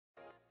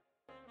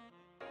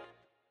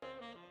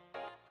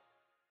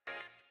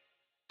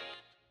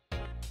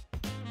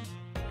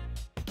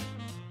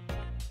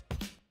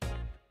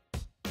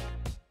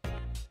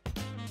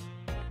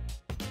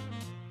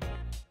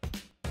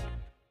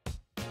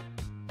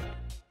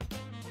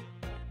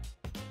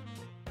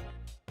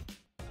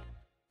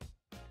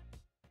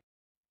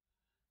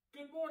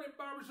Good morning,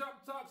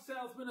 Barbershop Talk,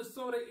 South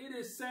Minnesota. It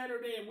is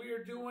Saturday, and we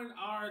are doing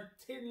our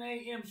 10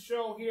 a.m.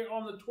 show here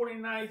on the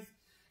 29th.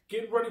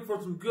 Get ready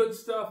for some good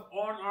stuff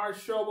on our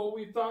show, but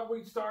we thought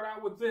we'd start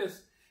out with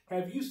this.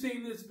 Have you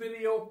seen this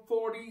video?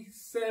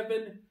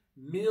 47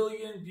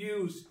 million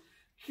views.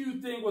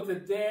 Cute thing with a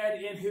dad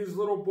and his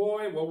little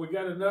boy. Well, we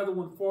got another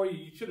one for you.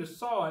 You should have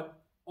saw it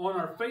on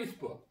our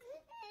Facebook.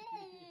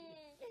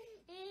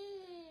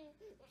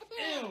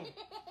 Ew.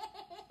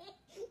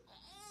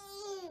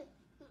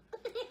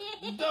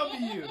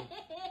 W.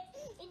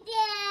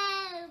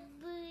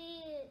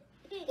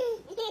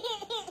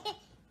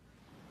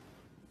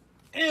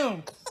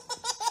 M.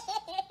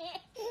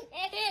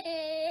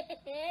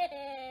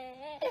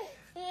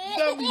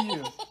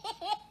 W.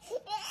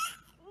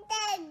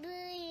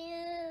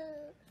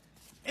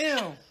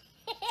 M.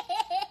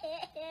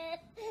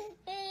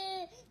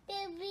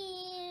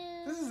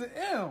 This is an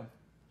M.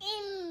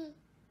 M.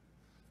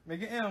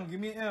 Make an M. Give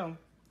me an M.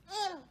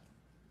 M.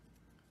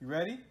 You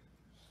ready?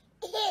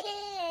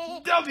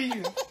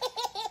 W.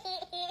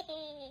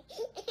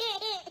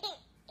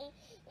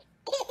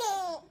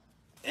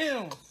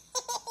 M.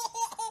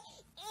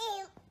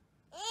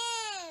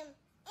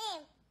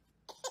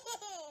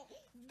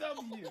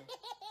 W.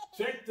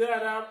 Check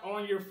that out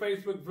on your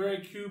Facebook. Very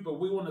cute, but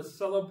we want to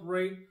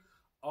celebrate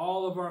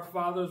all of our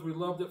fathers. We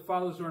love that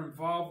fathers are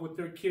involved with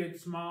their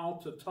kids, small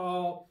to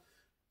tall.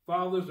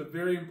 Fathers are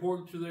very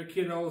important to their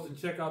kiddos, and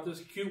check out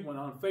this cute one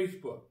on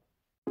Facebook.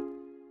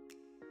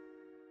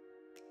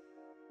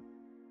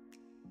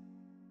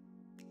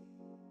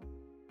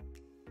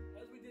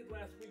 As we did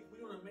last week,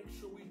 we want to make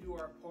sure we do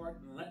our part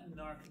in letting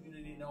our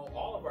community know,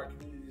 all of our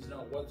communities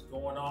know what's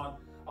going on.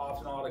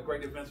 Often a lot of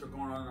great events are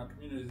going on in our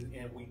communities,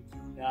 and we do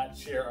not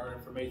share our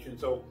information.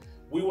 So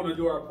we want to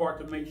do our part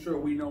to make sure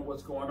we know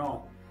what's going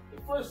on.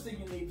 The first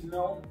thing you need to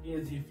know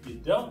is, if you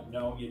don't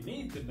know, you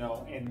need to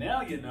know, and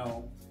now you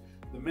know,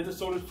 the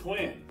Minnesota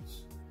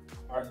Twins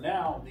are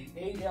now the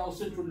AL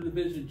Central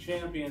Division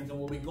champions and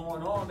will be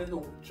going on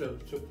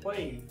to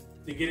play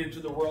to get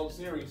into the World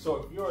Series. So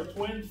if you're a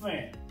Twins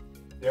fan,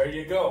 there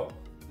you go.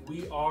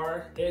 We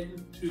are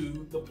heading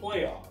to the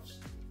playoffs.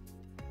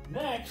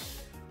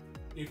 Next,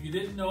 if you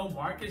didn't know,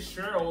 Marcus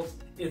Sherrills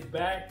is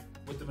back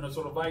with the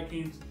Minnesota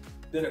Vikings.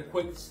 Did a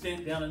quick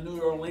stint down in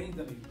New Orleans,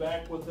 and he's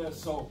back with us.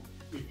 So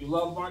if you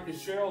love Marcus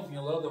Sherrills and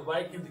you love the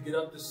Vikings, to get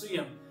up to see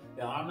him.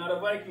 Now, I'm not a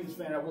Vikings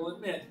fan, I will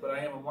admit, but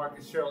I am a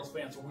Marcus Sherrills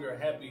fan, so we are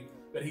happy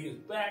that he is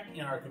back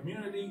in our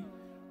community,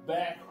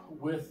 back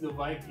with the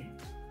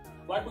Vikings.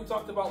 Like we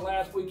talked about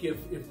last week,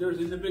 if there's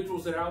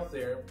individuals that are out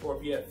there, or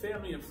if you have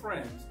family and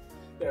friends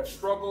that have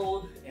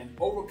struggled and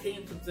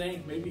overcame some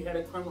things, maybe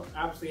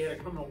obviously had a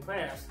criminal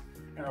past,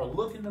 and are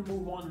looking to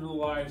move on in their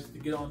lives to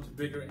get on to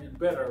bigger and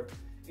better,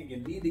 and you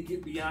need to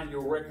get beyond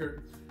your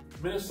record,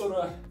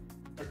 Minnesota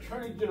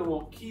Attorney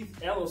General Keith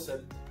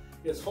Ellison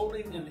is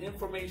holding an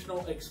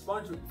informational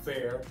expungement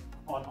fair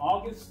on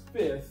August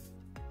 5th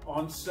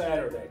on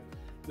Saturday.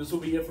 This will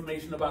be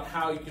information about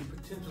how you can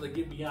potentially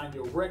get beyond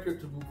your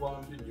record to move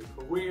on in your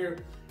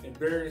career and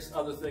various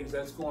other things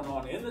that's going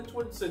on in the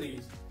Twin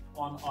Cities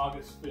on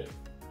August 5th.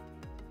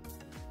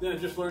 Then I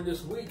just learned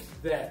this week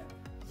that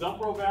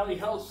Zumbro Valley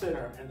Health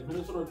Center and the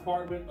Minnesota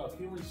Department of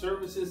Human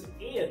Services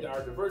and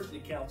our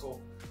Diversity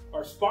Council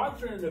are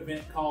sponsoring an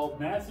event called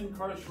Mass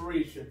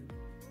Incarceration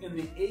in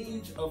the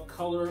Age of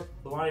Color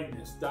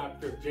Blindness.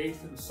 Dr.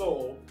 Jason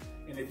Soul,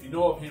 and if you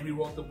know of him, he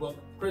wrote the book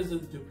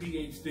Prison to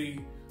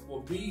PhD,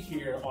 will be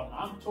here on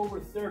October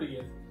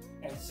 30th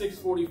at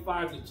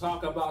 6:45 to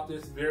talk about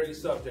this very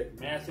subject,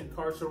 mass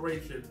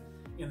incarceration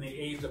in the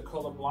age of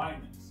color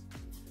blindness.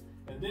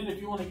 And then if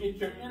you want to get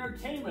your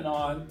entertainment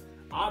on,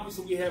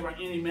 obviously we have our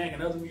Annie Mac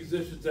and other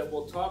musicians that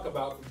we'll talk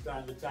about from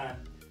time to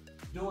time,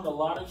 doing a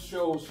lot of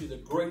shows. She's a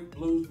great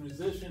blues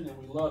musician, and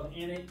we love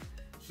Annie.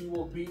 She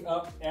will be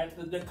up at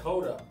the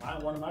Dakota,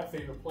 one of my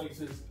favorite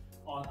places,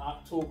 on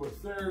October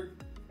 3rd.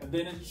 And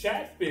then in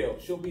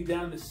Chatfield, she'll be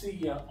down to see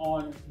you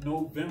on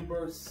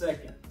November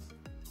 2nd.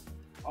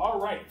 All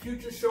right,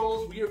 future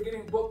shows, we are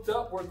getting booked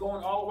up. We're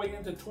going all the way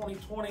into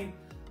 2020.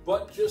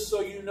 But just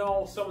so you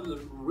know, some of the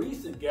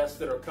recent guests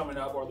that are coming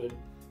up, or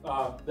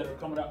that are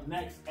coming up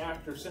next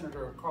after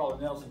Senator Carla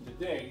Nelson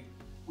today,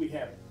 we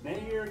have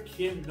Mayor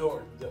Kim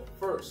Norton, the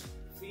first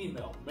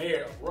female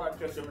mayor of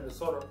Rochester,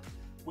 Minnesota.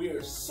 We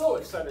are so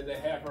excited to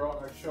have her on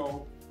our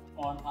show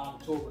on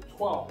October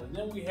 12th. And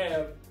then we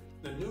have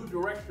the new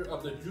director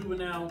of the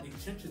Juvenile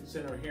Detention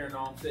Center here in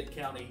Olmsted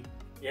County,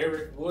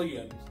 Eric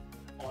Williams,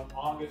 on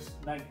August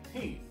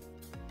 19th.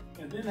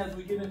 And then as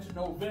we get into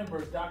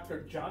November,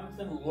 Dr.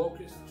 Jonathan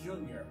Locust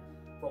Jr.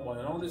 from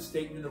Winona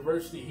State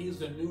University. He's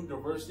the new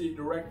diversity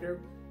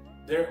director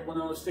there at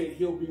Winona State.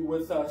 He'll be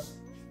with us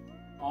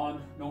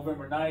on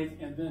November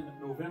 9th. And then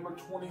November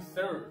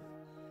 23rd,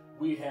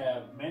 we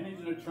have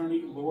Managing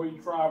Attorney Lori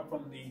Traub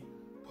from the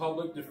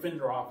Public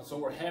Defender Office. So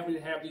we're happy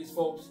to have these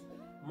folks,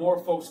 more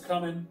folks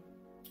coming.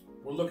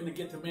 We're looking to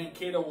get to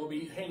Mankato. We'll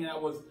be hanging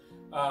out with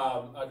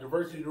a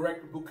diversity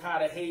director,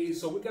 Bukata Hayes.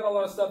 So we got a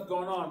lot of stuff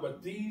going on,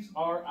 but these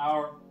are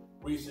our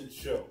recent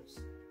shows.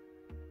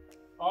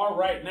 All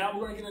right, now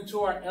we're going to get into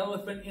our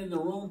elephant in the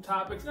room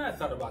topics. And I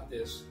thought about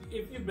this.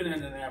 If you've been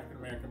in an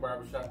African-American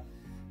barbershop,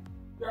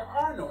 there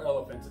are no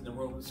elephants in the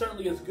room. And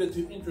certainly it's good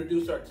to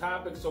introduce our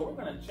topic. So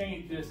we're going to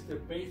change this to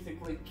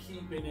basically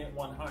keeping it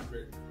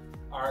 100.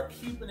 Our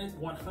keeping it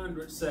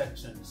 100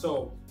 session.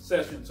 So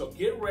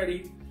get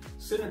ready.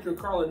 Senator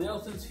Carla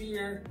Nelson's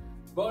here.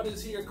 Bud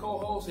is here,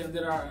 co-host. And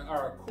then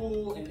our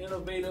cool and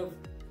innovative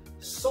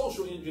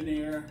social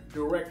engineer,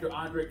 director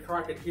Andre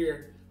Crockett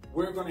here.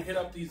 We're going to hit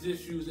up these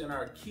issues in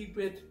our Keep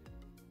It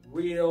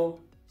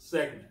Real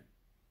segment.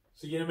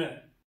 See you in a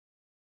minute.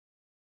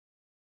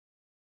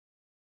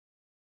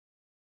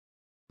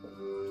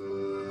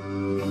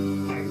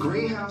 At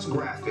Greenhouse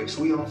Graphics,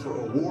 we offer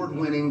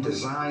award-winning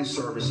design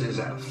services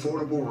at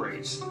affordable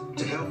rates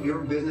to help your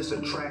business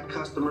attract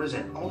customers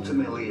and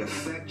ultimately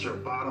affect your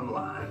bottom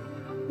line.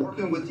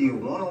 Working with you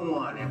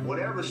one-on-one at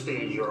whatever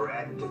stage you're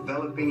at in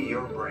developing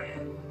your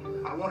brand.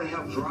 I want to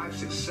help drive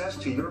success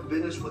to your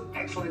business with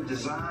excellent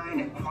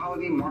design and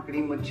quality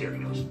marketing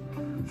materials.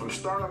 From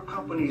startup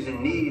companies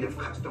in need of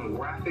custom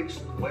graphics,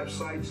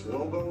 websites,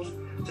 logos,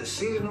 to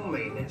seasonal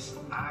maintenance,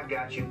 I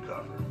got you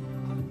covered.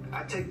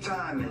 I take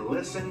time and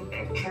listen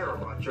and care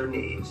about your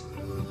needs.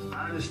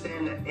 I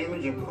understand that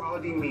image and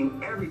quality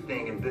mean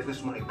everything in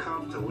business when it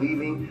comes to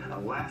leaving a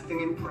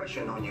lasting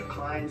impression on your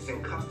clients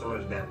and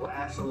customers that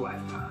lasts a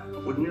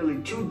lifetime. With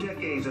nearly 2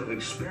 decades of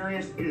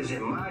experience, it is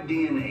in my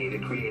DNA to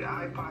create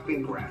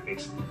eye-popping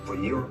graphics for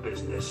your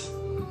business.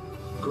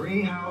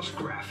 Greenhouse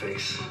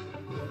Graphics,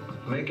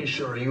 making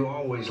sure you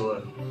always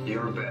look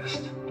your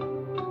best.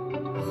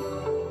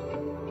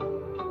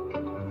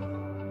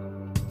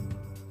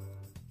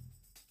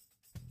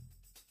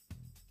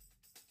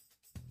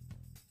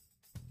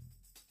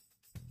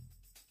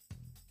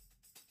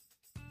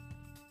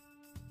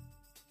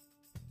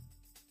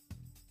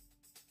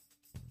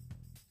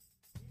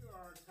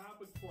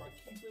 Topic for our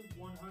Keep It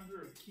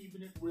 100 or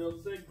Keeping It Real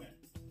segment.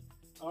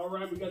 All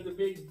right, we got the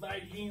big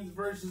Vikings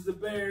versus the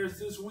Bears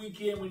this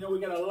weekend. We know we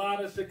got a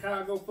lot of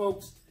Chicago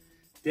folks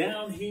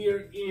down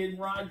here in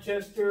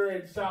Rochester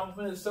and South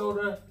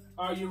Minnesota.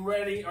 Are you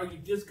ready? Are you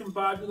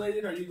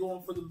discombobulated? Are you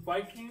going for the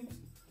Vikings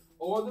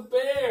or the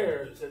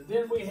Bears? And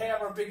then we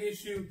have our big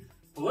issue,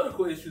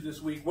 political issue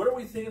this week. What are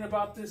we thinking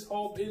about this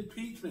whole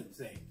impeachment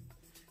thing?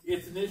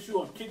 It's an issue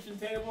on kitchen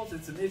tables.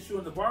 It's an issue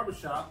in the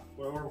barbershop.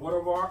 What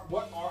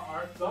are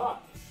our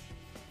thoughts?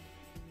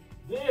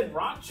 Then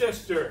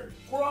Rochester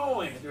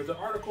growing. There's an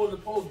article in the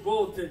Post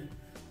Bulletin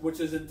which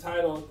is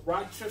entitled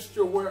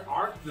 "Rochester, Where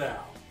Art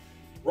Thou?"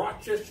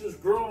 Rochester's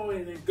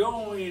growing and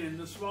going, and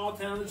the small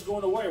town is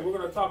going away. We're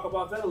going to talk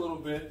about that a little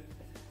bit.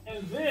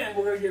 And then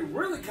we're going to get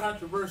really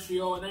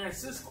controversial and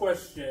ask this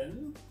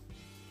question: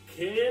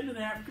 can an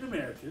African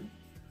American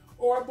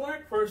or a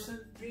black person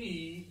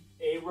be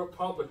a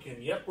Republican?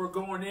 Yep, we're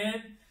going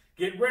in.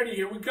 Get ready,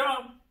 here we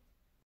come.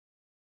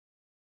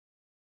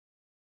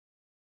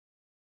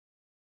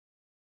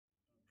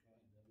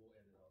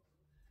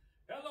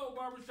 Hello,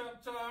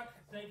 Barbershop Talk.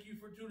 Thank you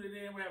for tuning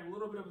in. We have a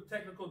little bit of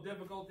technical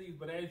difficulties,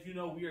 but as you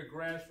know, we are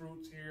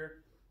grassroots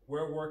here.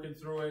 We're working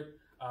through it.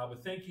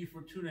 But thank you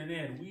for tuning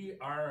in. We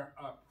are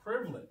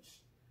privileged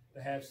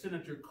to have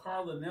Senator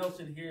Carla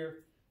Nelson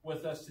here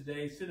with us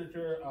today.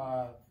 Senator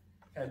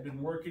has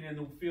been working in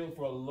the field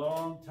for a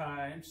long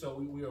time, so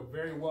we are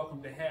very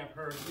welcome to have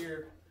her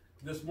here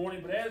this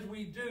morning. But as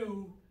we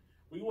do,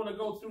 we want to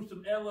go through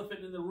some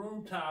elephant in the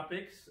room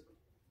topics.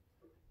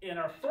 And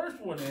our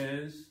first one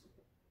is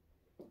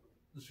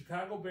the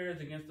Chicago Bears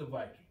against the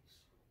Vikings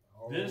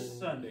this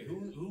Sunday.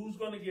 Who's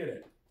going to get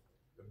it?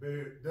 The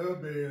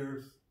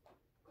Bears.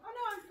 Oh, no,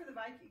 I'm for the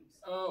Vikings.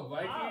 Oh,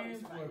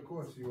 Vikings? Well, of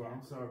course you are.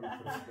 I'm sorry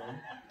for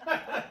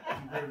that.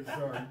 I'm very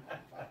sorry.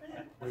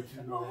 But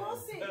you know. Well, we'll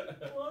see.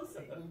 We'll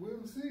see.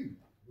 We'll see.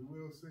 We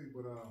will see.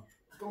 But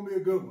it's going to be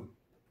a good one.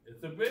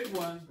 It's a big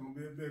one. It's going to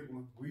be a big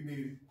one. We need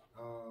it.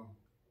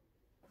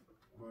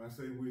 When I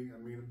say we,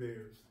 I mean the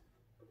Bears.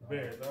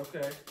 Bears,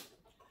 okay.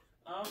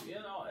 You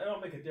know, it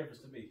don't make a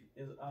difference to me.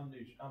 I'm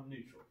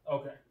neutral.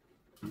 Okay.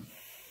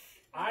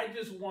 I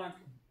just want,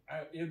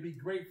 it'd be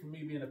great for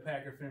me being a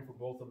Packer fan for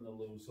both of them to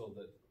lose,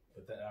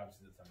 but that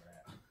obviously that's not going to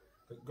happen.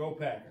 But go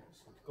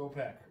Packers. Go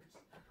Packers.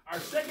 Our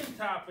second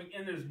topic,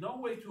 and there's no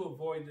way to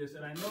avoid this,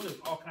 and I know there's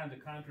all kinds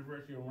of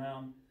controversy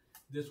around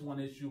this one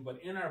issue,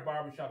 but in our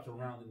barbershops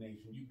around the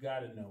nation, you got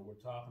to know we're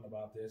talking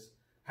about this.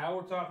 How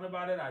we're talking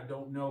about it, I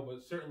don't know,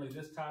 but certainly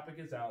this topic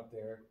is out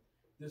there.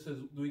 This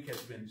week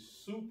has been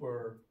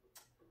super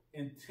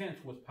intense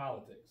with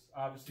politics.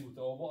 Obviously with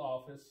the Oval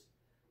Office,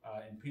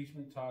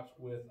 impeachment talks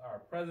with our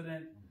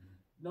president.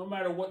 No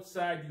matter what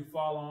side you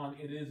fall on,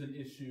 it is an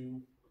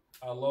issue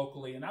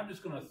locally. And I'm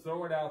just going to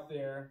throw it out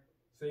there,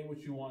 say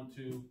what you want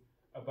to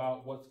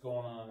about what's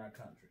going on in our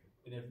country.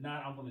 And if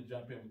not, I'm going to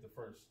jump in with the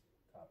first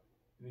topic.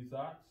 Any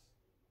thoughts?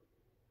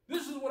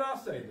 This is what I'll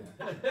say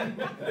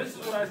then. This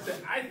is what I say.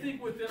 I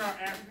think within our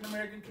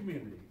African-American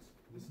communities,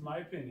 this is my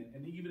opinion,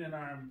 and even in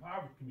our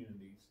impoverished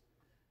communities,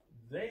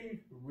 they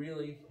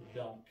really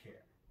don't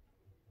care.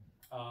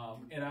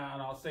 And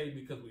I'll say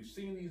because we've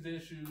seen these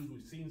issues,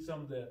 we've seen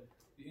some of the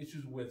the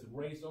issues with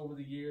race over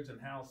the years and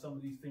how some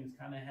of these things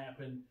kind of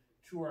happen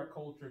to our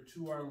culture,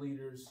 to our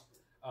leaders.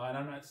 And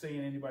I'm not saying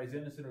anybody's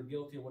innocent or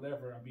guilty or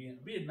whatever. I'm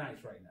being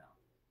nice right now.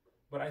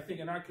 But I think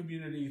in our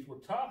communities, we're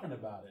talking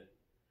about it,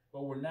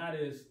 but we're not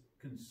as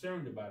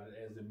concerned about it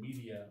as the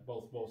media,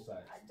 both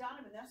sides.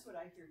 Donovan, that's what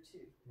I hear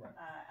too, Right.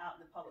 Out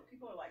in the public.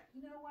 People are like,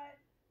 you know what?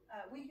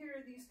 We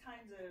hear these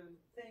kinds of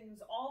things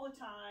all the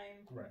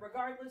time, Right.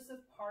 regardless of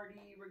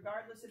party,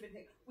 regardless of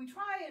anything. We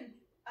try and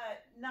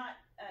not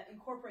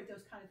incorporate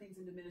those kind of things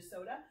into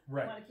Minnesota.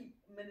 Right. We want to keep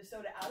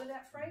Minnesota out of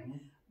that fray.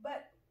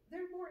 But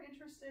they're more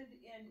interested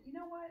in, you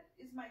know what?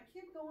 Is my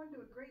kid going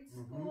to a great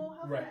school?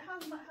 Right.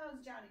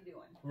 How's Johnny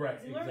doing? Right,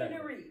 Is he learning to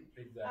exactly. read?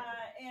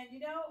 Exactly. And you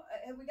know,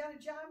 have we got a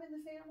job in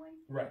the family?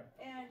 Right.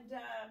 And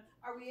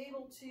are we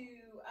able to,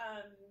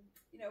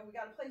 you know, we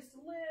got a place to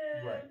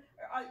live? Right.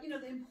 Or, you know,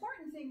 the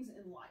important things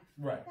in life.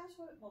 Right. That's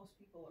what most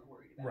people are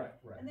worried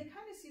about. Right. And they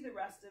kind of see the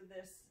rest of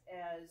this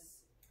as,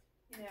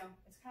 you know,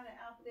 it's kind of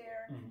out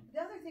there. Mhm. The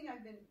other thing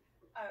I've been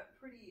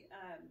pretty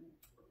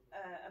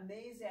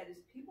amazed at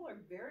is people are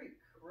very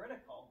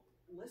critical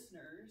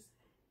listeners,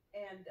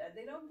 and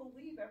they don't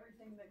believe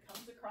everything that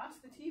comes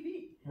across the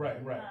TV. Right.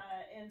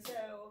 And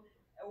so,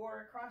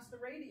 or across the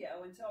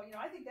radio. And so, you know,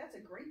 I think that's a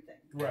great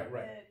thing. Right.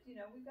 That, you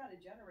know, we've got a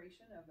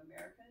generation of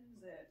Americans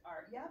that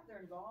are,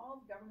 they're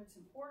involved, government's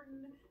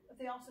important, but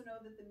they also know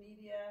that the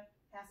media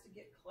has to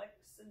get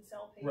clicks and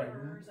sell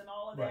papers and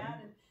all of Right.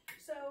 that. And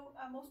so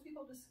most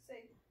people just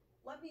say,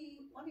 let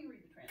me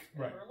read the transcript,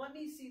 Right. or let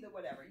me see the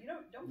whatever. You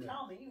don't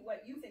tell me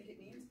what you think it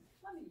means.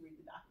 Let me read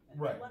the document.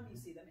 Right. Let me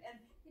see them. And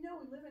you know,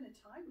 we live in a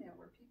time now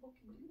where people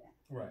can do that.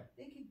 Right.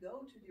 They could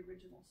go to the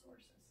original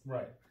sources.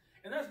 Right.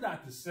 And that's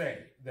not to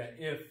say that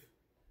if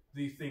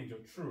these things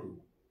are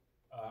true,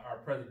 our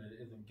president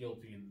isn't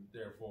guilty and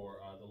therefore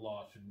the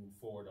law should move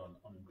forward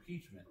on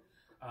impeachment.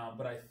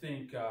 But I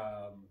think,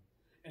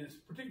 and it's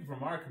particularly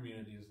from our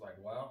community, it's like,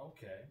 well,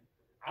 okay.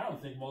 I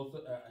don't think most,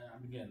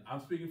 again, I'm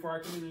speaking for our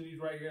communities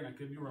right here, and I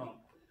could be wrong.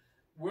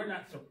 We're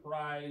not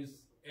surprised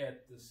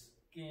at the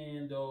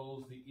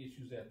scandals, the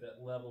issues at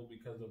that level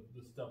because of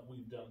the stuff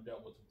we've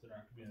dealt with within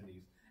our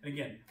communities. And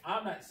again,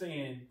 I'm not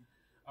saying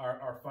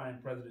our fine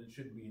president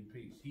shouldn't be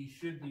impeached. He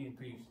should be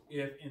impeached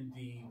if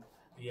indeed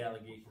the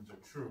allegations are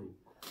true.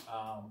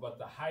 But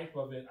the hype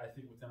of it, I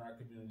think within our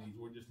communities,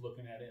 we're just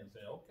looking at it and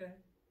say, okay,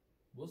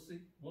 we'll see.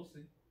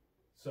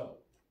 So,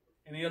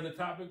 any other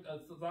thoughts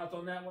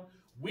on that one?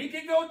 We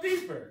can go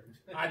deeper.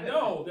 I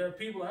know there are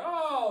people like,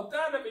 oh,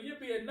 Donovan, you're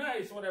being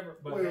nice, whatever.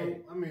 But well,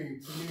 hey, I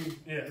mean, to me,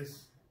 yeah.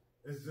 it's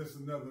just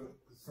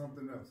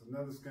something else,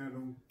 another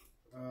scandal.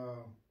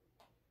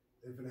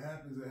 If it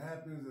happens, it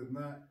happens. If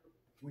not,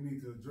 we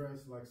need to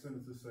address, like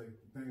senators say,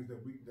 the things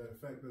that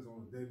affect us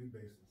on a daily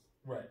basis.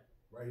 Right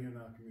here in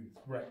our community.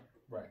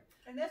 Right.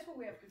 And that's what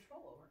we have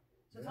control over.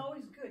 So it's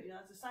always good, you know,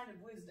 it's a sign of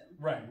wisdom.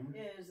 Right.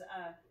 Is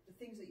the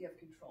things that you have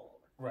control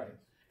over. Right.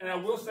 And I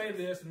will say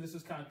this, and this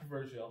is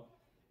controversial.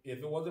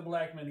 If it was a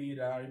black man, he'd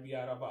already be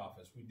out of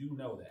office. We do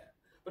know that.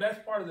 But that's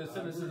part of the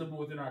cynicism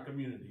within our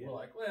community. We're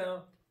like,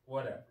 well,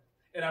 whatever.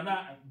 And I'm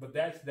not, but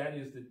that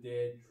is the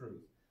dead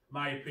truth.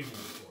 My opinion,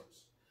 of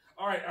course.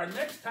 All right, our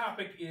next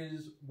topic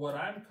is what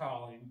I'm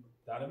calling,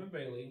 Donovan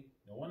Bailey,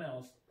 no one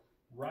else,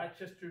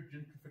 Rochester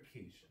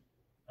gentrification.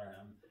 All right,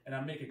 and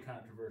I'm making it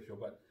controversial,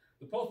 but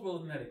the Post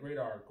Bulletin had a great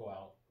article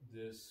out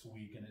this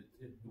week, and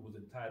it was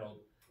entitled,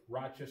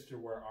 Rochester,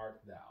 Where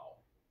Art Thou?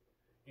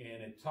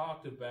 And it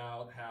talked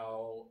about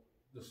how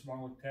the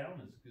smaller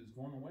town is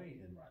going away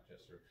in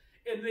Rochester.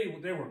 And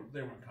they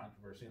weren't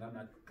controversial, and I'm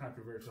not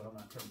controversial, I'm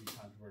not trying to be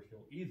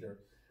controversial either.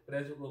 But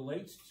as it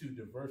relates to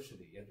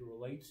diversity, as it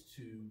relates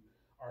to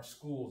our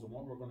schools and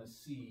what we're going to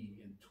see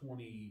in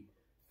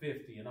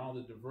 2050 and all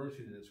the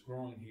diversity that's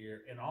growing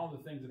here and all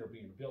the things that are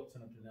being built,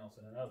 Senator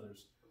Nelson and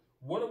others,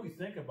 what do we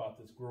think about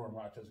this growing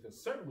Rochester?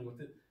 Because certainly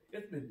with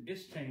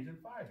it's changed in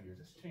 5 years,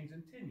 it's changed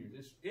in 10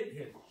 years, it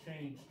has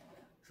changed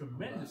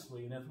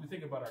tremendously. And as we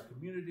think about our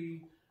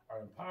community,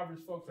 our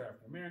impoverished folks, our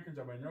African Americans,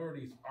 our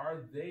minorities,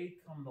 are they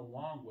coming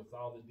along with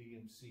all the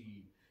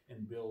DMC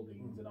and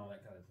buildings and all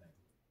that kind of thing?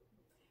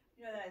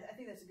 You know, I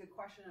think that's a good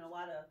question, and a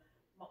lot of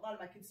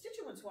my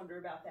constituents wonder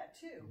about that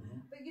too.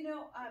 But you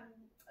know,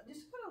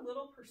 just to put a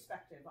little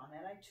perspective on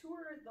that, I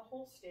toured the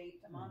whole state.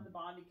 I'm on the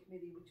bonding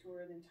committee. We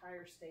tour the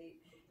entire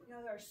state. You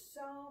know, there are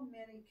so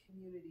many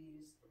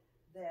communities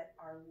that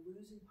are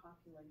losing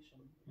population,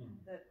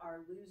 that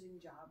are losing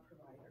job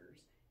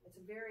providers. It's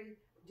a very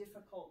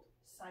difficult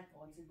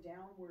cycle. It's a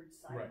downward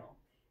cycle.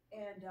 Right.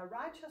 And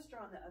Rochester,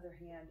 on the other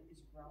hand, is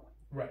growing.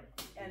 Right.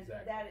 And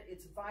that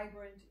it's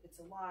vibrant,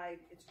 it's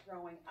alive, it's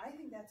growing. I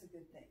think that's a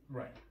good thing.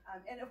 Right.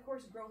 And of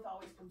course, growth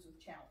always comes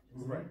with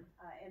challenges. Right.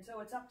 And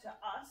so it's up to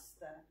us,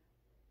 the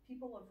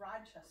people of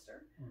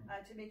Rochester,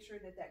 to make sure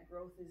that that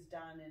growth is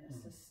done in a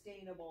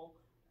sustainable,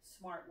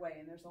 smart way.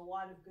 And there's a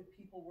lot of good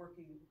people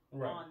working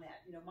on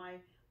that. You know,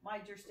 my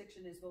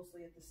jurisdiction is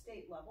mostly at the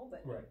state level,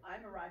 but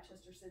I'm a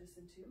Rochester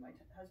citizen too. My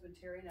husband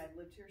Terry and I have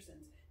lived here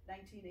since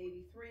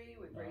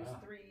 1983. We've raised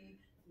 3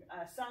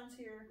 sons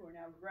here who are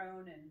now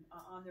grown and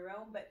on their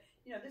own. But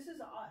this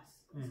is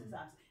us. This is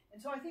us. And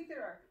so I think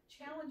there are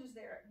challenges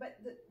there. But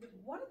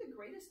one of the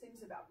greatest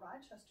things about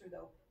Rochester,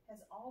 though, has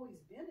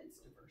always been its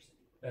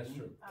diversity. That's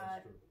true.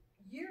 That's true.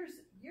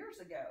 Years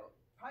ago,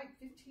 probably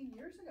 15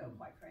 years ago,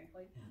 quite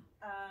frankly,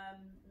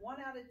 1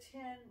 out of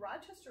 10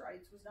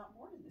 Rochesterites was not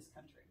born in this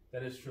country.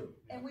 That is true.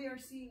 Yeah. And we are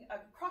seeing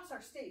across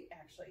our state,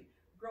 actually,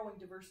 growing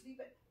diversity,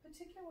 but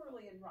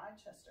particularly in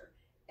Rochester.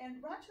 And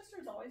Rochester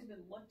has always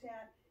been looked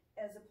at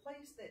as a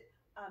place that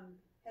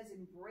has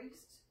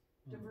embraced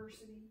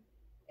diversity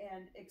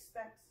and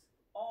expects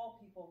all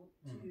people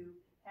to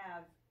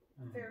have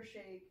a fair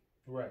shake,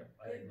 right,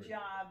 good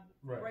job,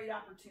 right, great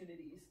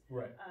opportunities.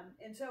 Right.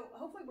 And so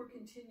hopefully we're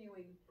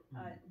continuing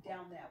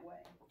down that way.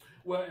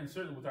 Well, and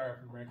certainly with our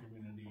African American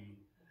community,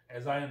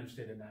 as I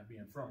understand it, not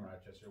being from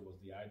Rochester, was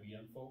the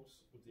IBM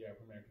folks with the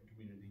African American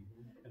community,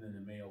 and then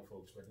the male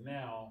folks. But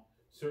now,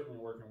 certainly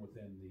working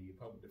within the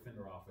Public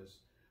Defender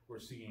Office, we're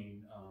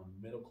seeing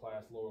middle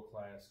class, lower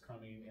class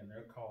coming, and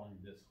they're calling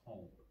this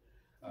home.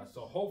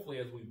 So hopefully,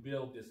 as we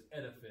build this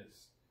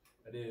edifice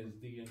that is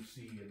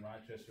DMC in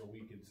Rochester,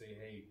 we can say,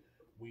 hey,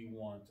 we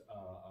want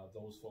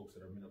those folks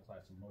that are middle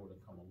class and lower to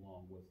come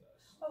along with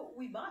us. Oh,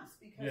 we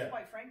must, because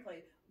quite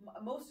frankly,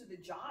 most of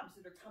the jobs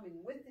that are coming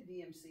with the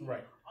DMC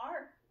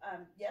are,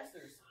 yes,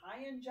 there's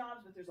high-end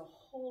jobs, but there's a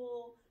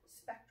whole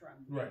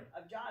spectrum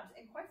of jobs.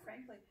 And quite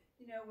frankly,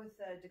 with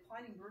the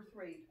declining birth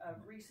rate of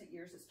recent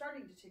years, it's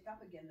starting to tick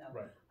up again, though.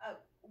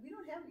 We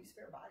don't have any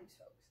spare bodies,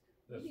 folks.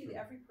 That's we need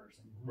true. every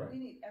person. We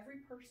need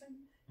every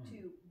person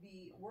to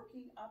be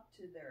working up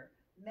to their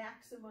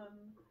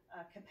maximum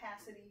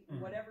capacity,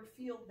 whatever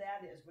field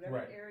that is,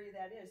 whatever area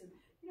that is. And,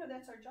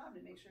 that's our job,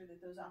 to make sure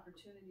that those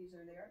opportunities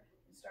are there.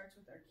 It starts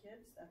with our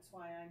kids. That's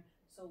why I'm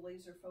so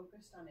laser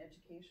focused on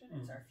education.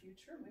 It's our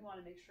future. We want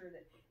to make sure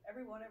that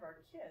every one of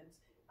our kids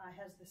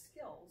has the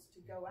skills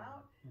to go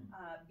out,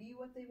 be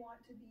what they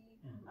want to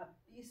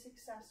be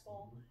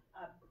successful,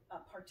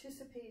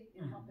 participate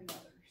in helping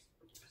others.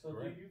 So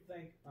do you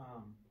think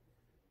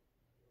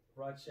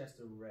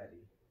Rochester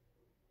ready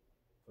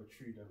for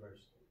true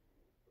diversity?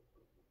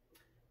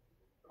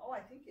 Oh,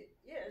 I think it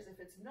is. If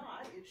it's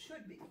not, it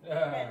should be.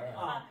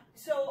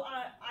 So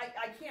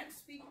I can't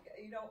speak,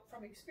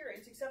 from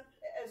experience, except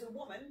as a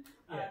woman,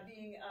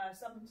 being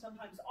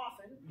sometimes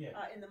often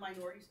in the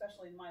minority,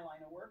 especially in my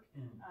line of work.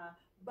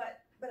 But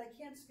I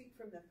can't speak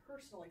from the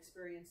personal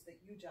experience that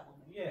you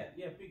gentlemen.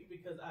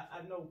 Because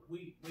I know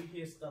we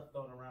hear stuff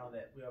thrown around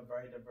that we are a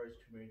very diverse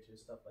community and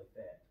stuff like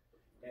that.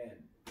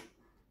 And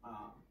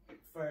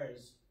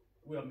first,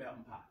 we're a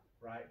melting pot,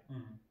 right?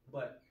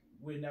 But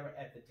we're never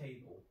at the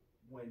table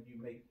when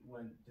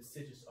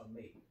decisions are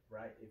made,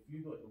 right?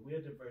 We're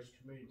a diverse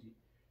community,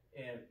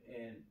 and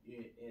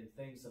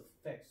things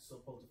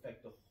supposed to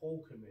affect the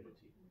whole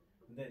community,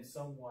 and then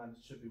someone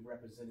should be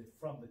represented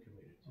from the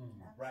community,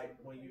 right?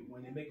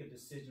 When they make a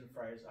decision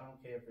first, I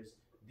don't care if it's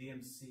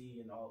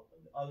DMC and all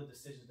other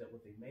decisions that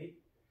what they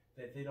make,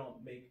 that they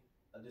don't make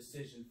a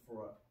decision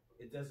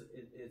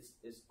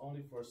it's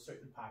only for a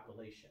certain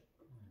population,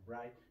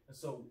 right? And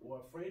so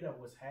we're afraid of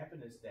what's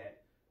happened is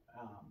that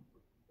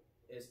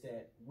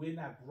we're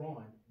not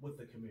growing with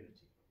the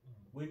community.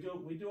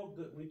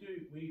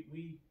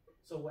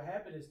 So what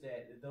happened is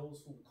that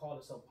those who call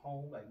themselves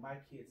home, like my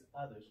kids,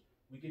 others,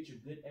 we get you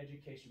good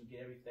education, we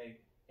get everything,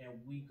 and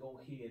we go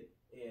ahead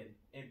and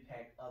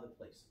impact other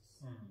places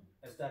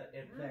instead of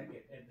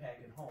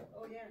impacting home.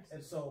 Oh yes.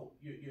 And so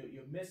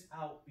you miss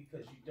out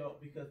because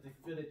they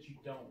feel that you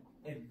don't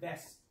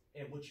invest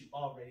in what you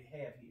already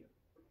have here,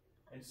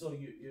 and so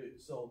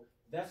so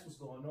that's what's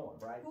going on,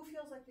 right? Who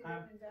feels like they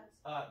don't invest?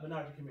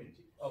 Minority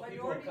community.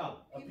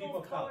 People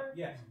of color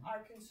yes.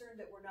 are concerned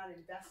that we're not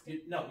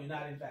investing. No, you're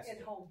not investing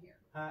at home here.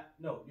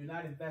 No, you're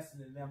not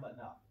investing in them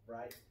enough,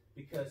 right?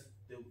 Because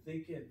they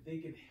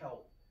can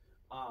help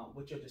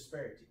with your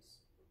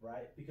disparities,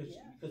 right? Because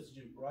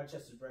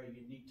Rochester is very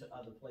unique to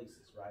other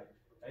places, right?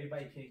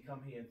 Everybody can't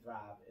come here and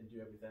thrive and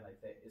do everything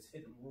like that. It's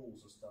hidden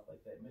rules and stuff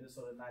like that.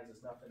 Minnesota nice,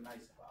 there's nothing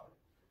nice about it,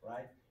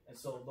 right? And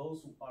so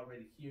those who are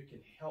already here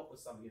can help with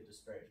some of your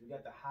disparities. We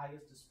got the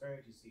highest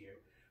disparities here,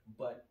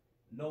 but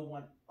no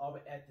one over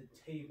at the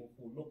table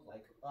who look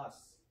like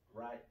us,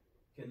 right,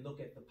 can look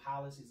at the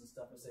policies and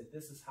stuff and say,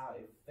 this is how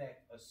it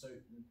affects a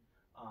certain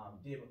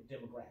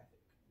demographic,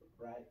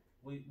 right?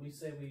 We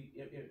say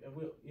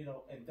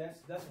and that's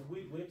what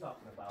we're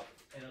talking about.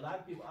 And a lot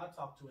of people I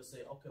talk to and say,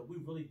 okay, we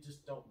really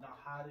just don't know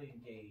how to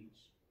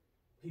engage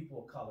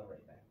people of color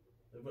right now.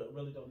 They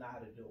really don't know how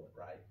to do it,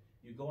 right?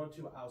 You go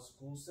into our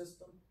school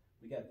system,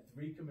 we got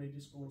 3 community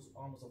schools,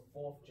 almost a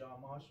 4th John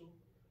Marshall,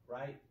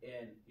 right?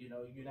 And,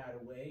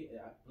 United Way,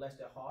 bless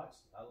their hearts.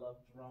 I love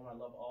Jerome, I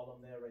love all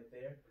of them there right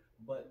there.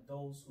 But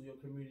those who your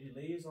community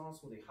liaisons,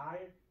 who they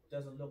hire,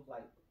 doesn't look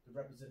like the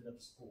representative of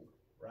the school,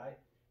 right?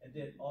 And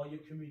then all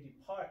your community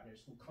partners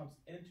who comes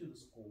into the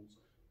schools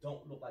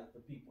don't look like the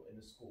people in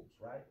the schools,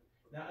 right?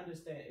 Now, I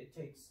understand it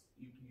takes,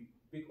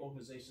 big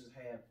organizations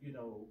have,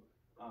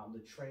 the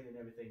training and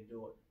everything to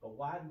do it, but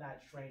why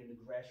not train the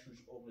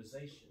grassroots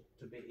organization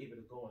to be able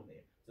to go in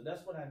there? So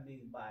that's what I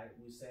mean by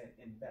we're saying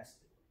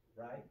invested,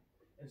 right?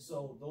 And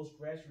so those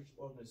grassroots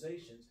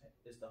organizations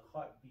is the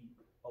heartbeat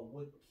of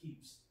what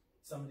keeps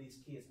some of these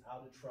kids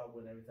out of trouble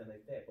and everything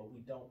like that, but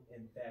we don't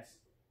invest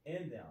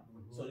in them.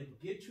 So to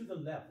get to the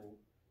level,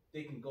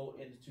 they can go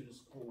into the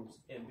schools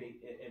and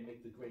make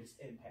the greatest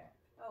impact.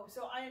 Oh,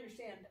 so I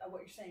understand what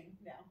you're saying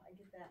now. I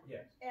get that.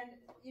 Yes. And,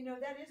 you know,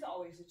 that is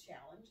always a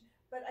challenge,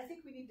 but I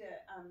think we need to,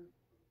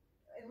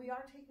 and we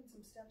are taking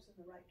some steps in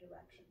the right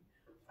direction.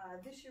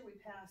 This year we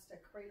passed a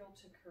Cradle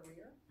to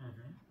Career,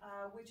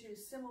 which is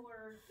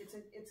similar. It's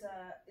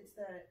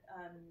the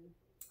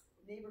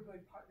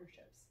neighborhood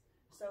partnerships.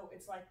 So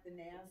it's like the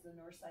NAS, the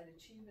Northside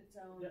Achievement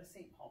Zone, the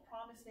St. Paul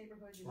Promise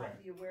neighborhood. You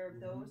might be aware of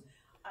those.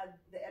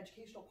 The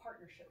educational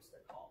partnerships,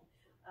 they're called,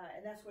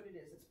 and that's what it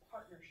is. It's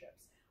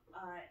partnerships,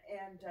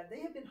 and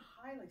they have been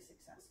highly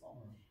successful.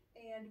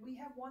 And we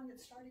have one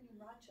that's starting in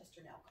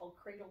Rochester now called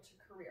Cradle to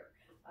Career.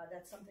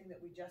 That's something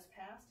that we just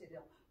passed. It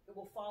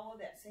will follow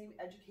that same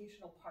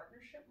educational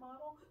partnership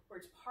model where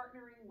it's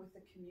partnering with the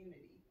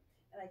community.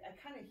 And I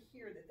kind of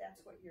hear that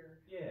that's what you're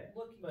looking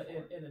for. But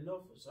in the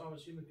North Star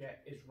Human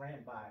Gap, it's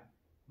ran by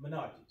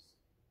minorities.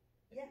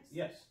 Yes.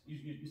 Yes,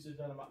 you said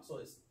that about, so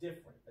it's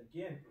different.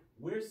 Again,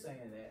 we're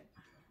saying that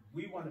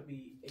we want to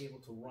be able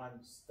to run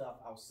stuff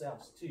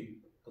ourselves too,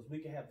 because we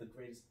can have the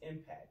greatest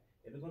impact.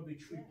 If it's going to be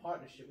true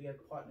partnership, we have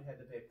to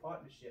be a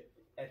partnership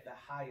at the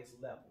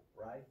highest level,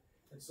 right?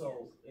 And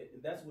so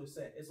that's what we're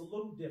saying. It's a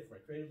little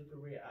different. Creative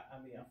Career, I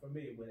mean, I'm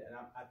familiar with it, and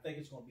I think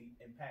it's going to be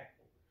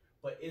impactful.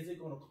 But is it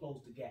going to close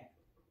the gap,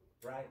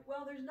 right?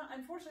 Well,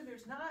 unfortunately,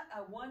 there's not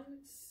a one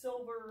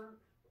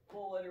silver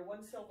bullet or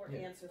one silver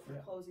answer for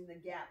closing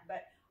the gap.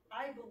 But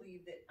I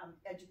believe that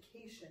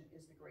education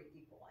is the great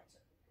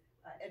equalizer.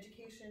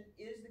 Education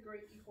is the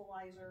great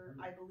equalizer.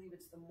 I believe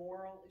it's the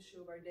moral issue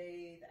of our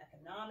day, the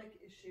economic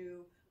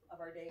issue of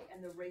our day,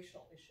 and the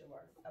racial issue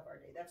of our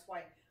day. That's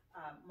why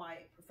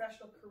my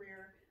professional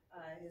career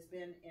has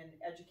been in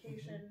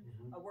education,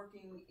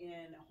 working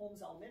in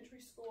Holmes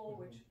Elementary School,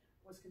 which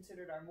was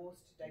considered our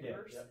most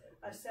diverse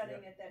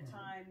setting at that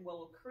time.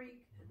 Willow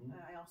Creek,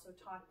 I also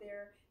taught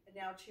there, and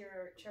now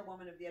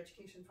chairwoman of the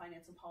Education,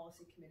 Finance, and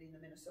Policy Committee in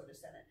the Minnesota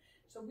Senate.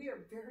 So we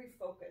are very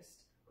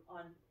focused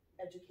on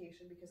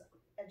education because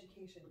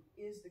education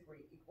is the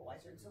great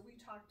equalizer. And so we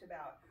talked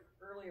about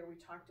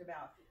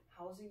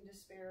housing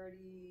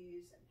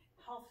disparities and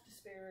health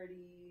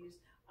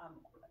disparities,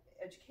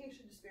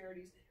 education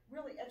disparities.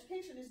 Really,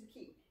 education is the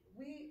key.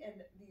 We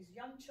and these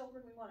young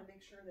children, we want to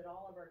make sure that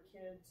all of our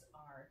kids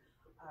are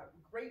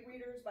great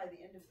readers by the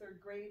end of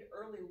 3rd grade,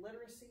 early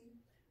literacy,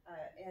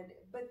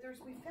 but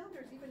we found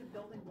there's even a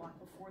building block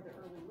before the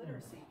early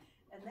literacy,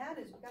 and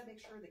that is we've got to make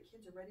sure that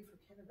kids are ready for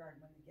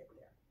kindergarten when they get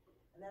there,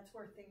 and that's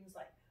where things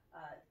like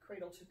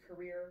Cradle to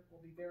Career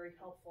will be very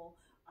helpful.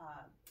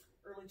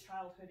 Early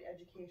childhood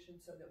education,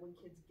 so that when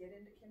kids get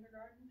into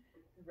kindergarten,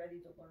 they're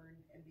ready to learn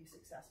and be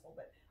successful.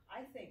 But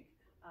I think,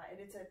 and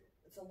it's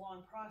a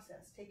long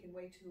process, taken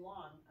way too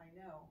long, I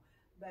know,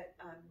 but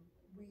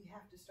we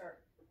have to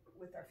start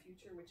with our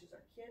future, which is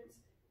our kids,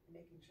 and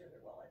making sure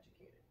they're well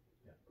educated.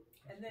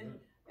 And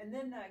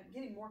then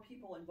getting more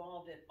people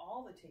involved at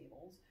all the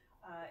tables,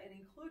 and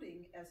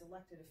including as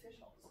elected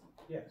officials.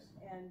 Yes.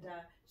 And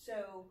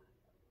so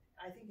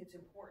I think it's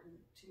important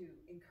to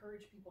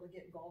encourage people to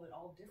get involved at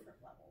all different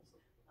levels.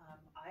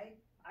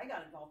 I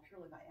got involved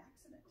purely by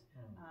accident.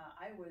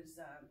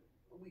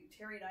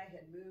 Terry and I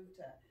had moved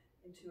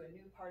into a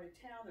new part of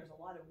town. There's a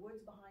lot of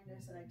woods behind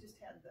us, and I just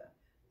had the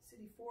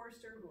city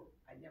forester, who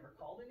I'd never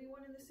called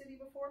anyone in the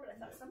city before, but I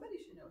thought somebody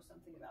should know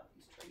something about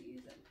these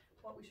trees and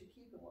what we should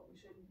keep and what we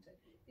shouldn't.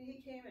 And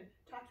he came and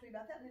talked to me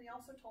about that, and then he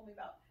also told me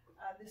about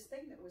this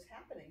thing that was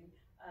happening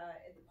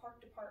at the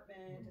park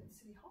department and the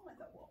city hall. I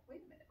thought, well,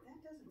 wait a minute, that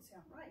doesn't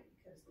sound right,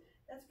 because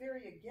that's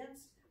very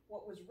against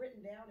what was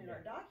written down in our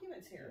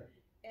documents here.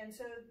 And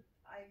so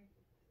I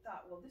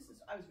thought, well,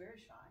 I was very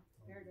shy.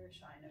 Very, very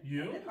shy.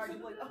 You? Hard to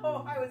believe.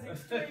 Oh, I was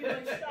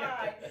extremely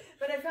shy.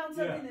 But I found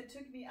something that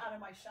took me out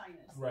of my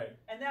shyness. Right.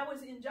 And that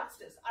was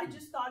injustice. I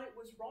just thought it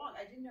was wrong.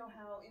 I didn't know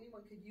how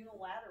anyone could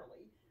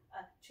unilaterally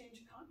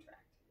change a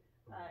contract.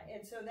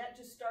 And so that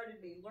just started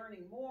me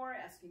learning more,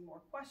 asking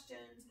more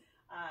questions.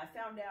 I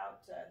found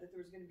out that there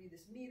was going to be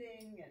this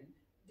meeting, and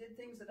did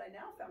things that I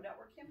now found out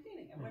were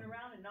campaigning. I went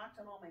around and knocked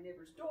on all my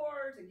neighbors'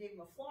 doors and gave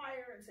them a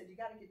flyer and said, you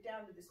got to get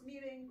down to this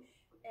meeting.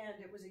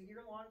 And it was a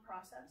year-long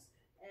process.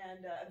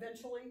 And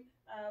eventually,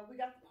 we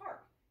got the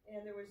park.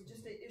 And there was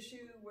just an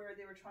issue where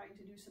they were trying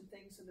to do some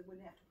things so they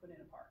wouldn't have to put in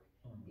a park,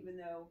 even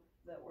though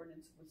the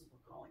ordinance was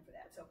calling for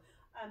that. So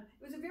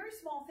it was a very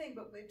small thing,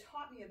 but it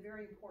taught me a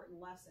very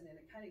important lesson, and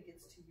it kind of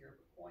gets to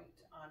your point,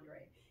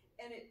 Andre.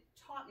 And it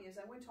taught me,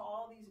 as I went to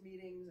all these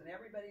meetings, and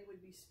everybody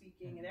would be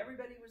speaking, and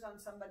everybody was on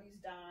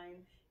somebody's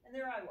dime, and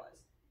there I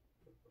was.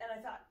 And I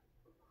thought,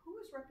 who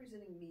is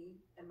representing me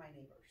and my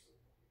neighbors?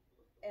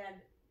 And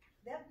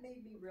that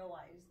made me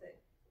realize that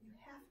you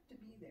have to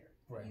be there.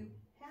 Right. You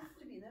have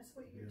to be. That's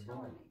what you're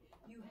telling me.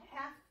 You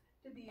have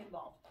to be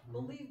involved.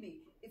 Believe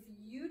me, if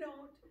you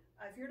don't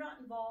If you're not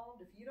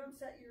involved, if you don't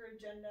set your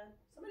agenda,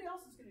 somebody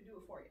else is going to do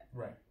it for you.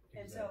 Right.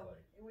 And Exactly.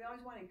 so we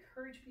always want to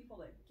encourage people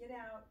to get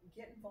out,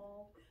 get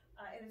involved.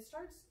 And it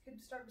could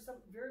start with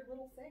some very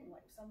little thing,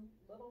 like some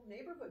little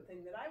neighborhood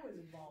thing that I was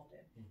involved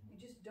in. You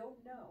just don't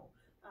know.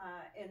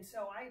 And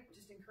so I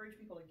just encourage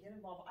people to get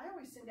involved. I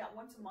always send out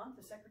once a month,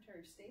 the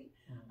Secretary of State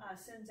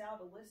sends out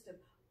a list of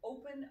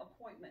open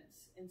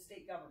appointments in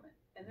state government.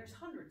 And there's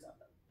hundreds of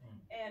them.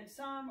 And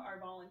some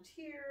are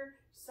volunteer,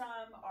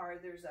 some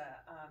are, there's a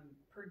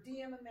per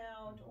diem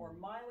amount or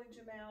mileage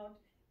amount,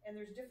 and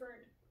there's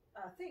different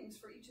things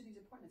for each of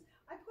these appointments.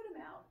 I put them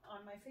out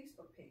on my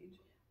Facebook page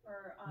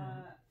or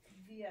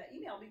via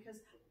email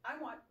because I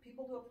want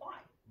people to apply.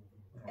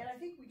 And I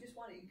think we just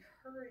want to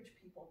encourage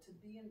people to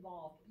be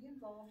involved in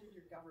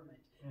your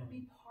government,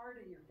 be part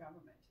of your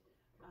government.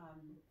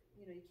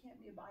 You know, you can't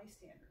be a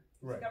bystander.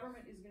 Right.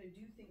 Government is going to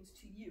do things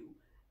to you.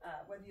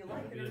 Whether you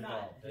like it or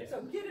not.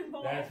 So get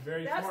involved. That's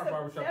very smart,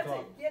 Barbershop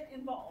Talk. Get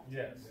involved.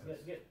 Yes. Go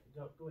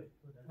ahead.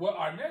 Well,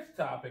 our next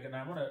topic, and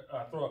I want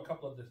to throw a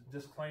couple of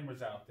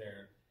disclaimers out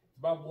there. It's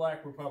about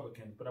Black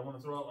Republicans, but I want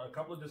to throw out a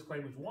couple of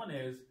disclaimers. One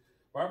is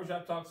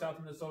Barbershop Talk South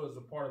Minnesota is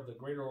a part of the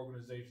greater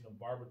organization of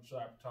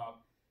Barbershop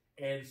Talk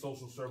and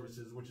Social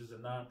Services, which is a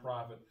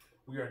nonprofit.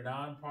 We are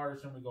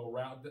nonpartisan. We go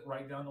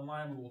right down the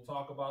line. We will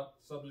talk about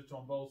subjects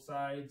on both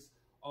sides,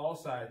 all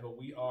sides, but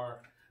we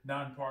are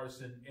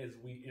nonpartisan as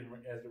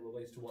it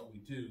relates to what we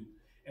do.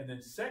 And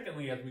then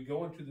secondly, as we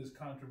go into this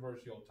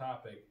controversial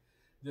topic,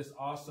 this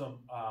awesome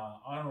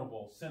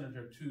honorable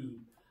senator to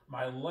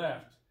my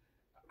left,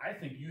 I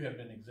think you have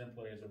been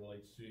exemplary as it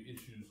relates to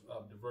issues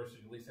of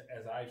diversity, at least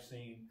as I've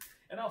seen,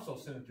 and also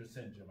Senator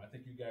Sinjum. I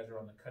think you guys are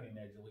on the cutting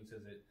edge, at least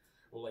as it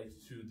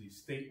relates to the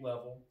state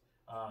level,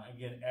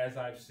 again, as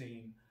I've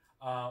seen.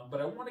 But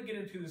I want to get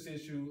into this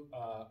issue,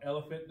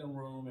 elephant in the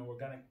room, and we're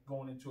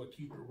going into a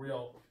keep it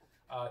real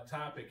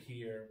topic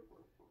here.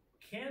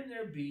 Can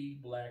there be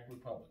Black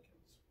Republicans?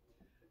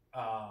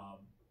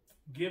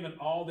 Given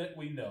all that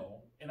we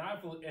know, and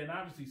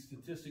obviously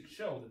statistics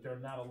show that there are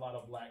not a lot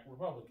of Black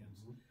Republicans.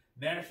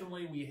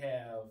 Nationally, we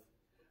have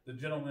the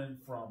gentleman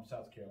from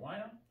South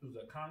Carolina, who's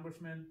a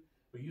congressman.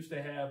 We used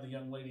to have the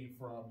young lady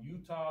from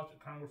Utah,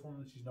 a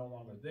congresswoman. She's no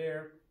longer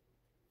there.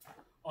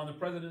 On the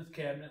president's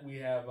cabinet, we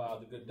have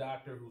the good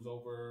doctor who's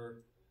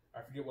over,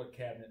 I forget what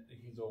cabinet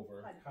he's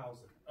over.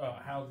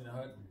 Housing and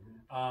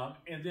HUD.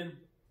 And then,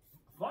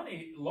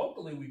 funny,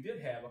 locally, we did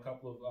have a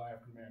couple of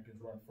African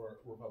Americans run for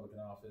Republican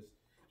office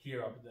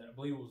here up in I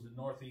believe it was the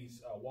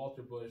Northeast,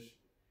 Walter Bush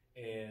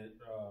and,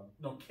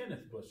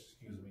 Kenneth Bush,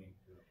 excuse me,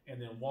 and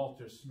then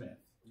Walter Smith,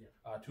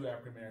 two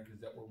African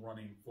Americans that were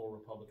running for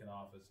Republican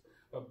office.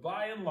 But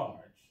by and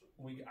large,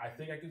 I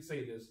think I can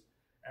say this,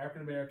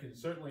 African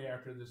Americans, certainly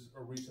after this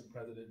recent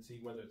presidency,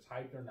 whether it's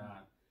hyped or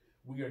not,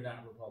 we are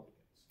not Republicans.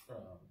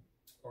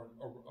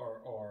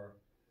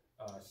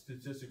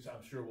 Statistics,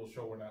 I'm sure, will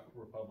show we're not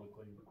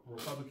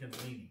Republican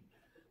leaning.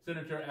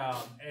 Senator,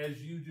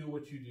 as you do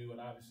what you do,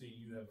 and obviously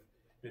you have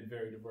been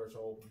very diverse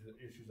or open to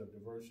issues of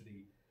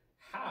diversity,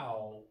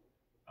 how,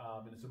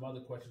 and some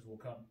other questions will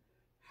come,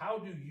 how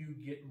do you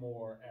get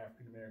more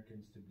African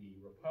Americans to be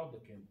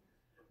Republican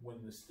when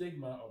the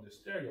stigma or the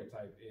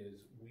stereotype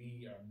is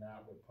we are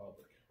not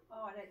Republican?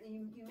 Oh, and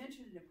you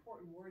mentioned an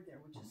important word there,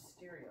 which is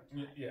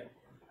stereotype. Yeah.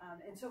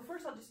 And so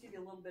first I'll just give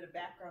you a little bit of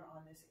background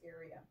on this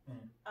area.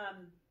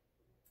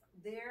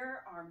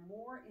 There are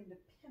more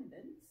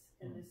independents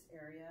in this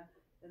area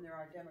than there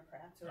are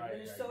Democrats. So in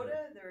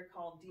Minnesota, they're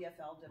called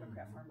DFL,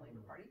 Democrat Farm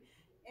Labor Party.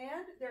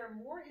 And there are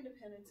more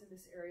independents in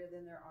this area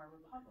than there are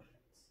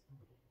Republicans.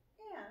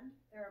 And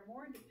there are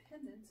more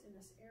independents in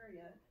this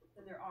area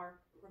than there are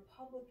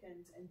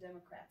Republicans and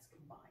Democrats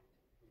combined.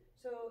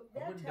 So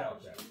that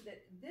tells you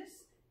that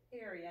this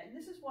area, and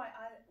this is why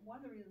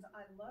one of the reasons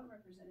I love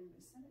representing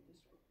the Senate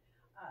district,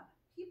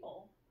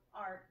 people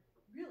are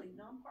really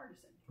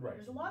nonpartisan. Right.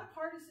 There's a lot of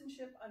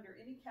partisanship under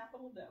any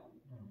Capitol dome,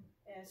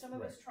 and some of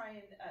us try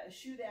and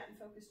eschew that and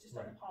focus just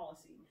on the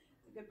policy,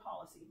 the good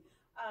policy.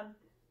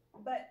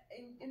 But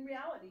in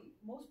reality,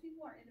 most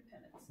people are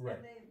independents,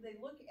 and they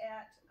look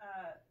at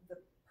the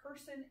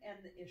person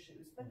and the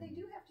issues, but they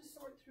do have to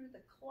sort through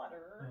the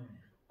clutter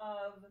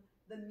of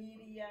the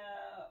media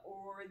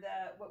or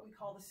what we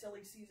call the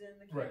silly season,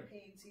 the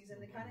campaign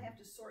season. They kind of have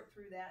to sort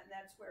through that, and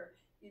that's where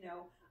you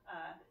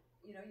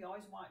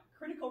always want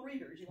critical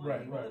readers. You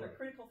want people that are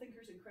critical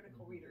thinkers and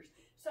critical readers.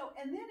 So,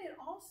 and then it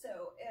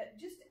also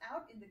just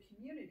out in the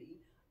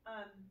community,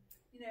 I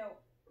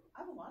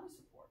have a lot of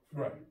support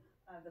from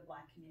the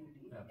Black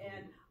community,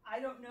 and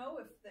I don't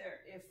know if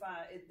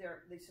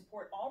they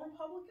support all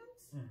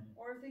Republicans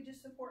or if they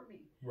just support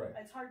me.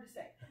 It's hard to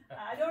say.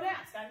 I don't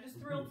ask. I'm just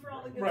thrilled for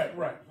all the good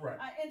support.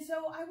 And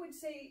so I would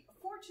say,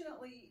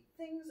 fortunately,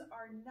 things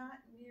are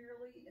not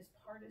nearly as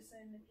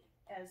partisan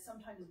as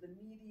sometimes the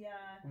media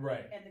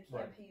and the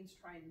campaigns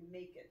try and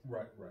make it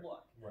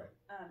look.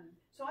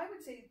 So I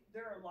would say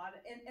there are a lot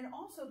of, and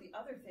also the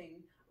other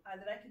thing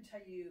that I can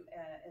tell you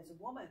as a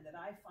woman that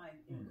I find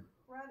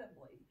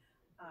incredibly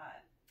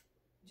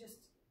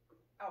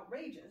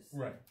outrageous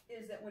Right.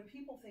 is that when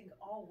people think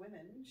all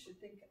women should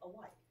think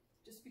alike,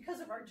 just because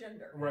of our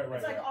gender. Right,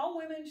 it's like right. all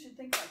women should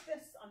think like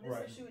this on this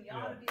Right. issue, and you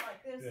Yeah. ought to be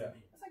like this. Yeah.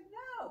 It's like,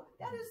 no,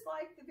 that is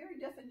like the very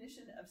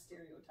definition of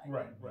stereotyping.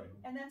 Right, right.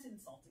 And that's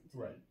insulting to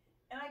Right. me.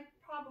 And I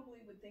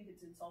probably would think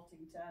it's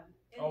insulting to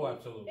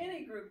Absolutely.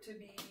 any group to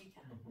be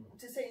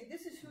to say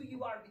this is who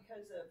you are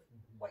because of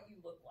what you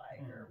look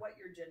like or what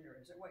your gender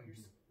is or what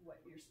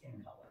your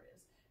skin color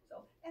is.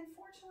 So, and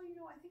fortunately,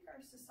 I think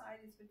our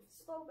society has been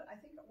slow, but I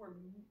think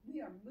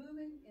we are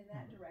moving in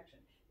that direction.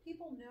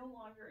 People no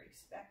longer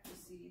expect to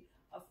see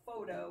a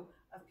photo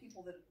of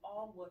people that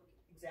all look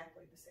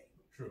exactly the same.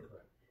 True.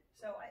 Correct.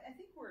 So I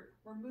think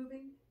we're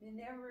moving,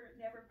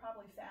 never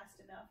probably fast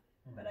enough,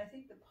 but I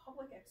think the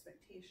public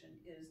expectation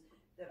is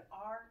that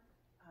our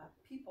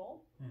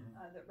people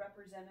that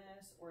represent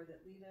us or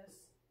that lead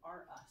us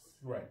are us.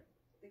 Right.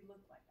 They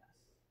look like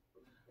us.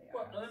 They are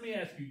Well, us. let me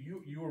ask you.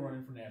 You were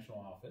running for national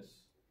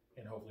office,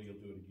 and hopefully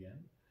you'll do it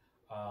again.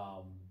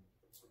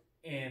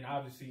 And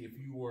obviously, if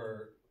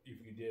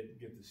you did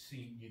get the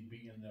seat, you'd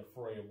be in the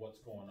fray of what's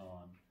going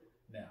on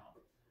now.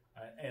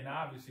 And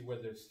obviously,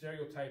 whether it's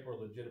stereotype or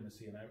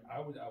legitimacy, and I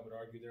would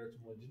argue there's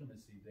some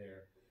legitimacy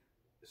there.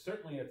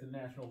 Certainly at the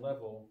national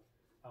level,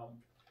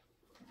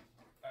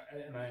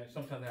 and I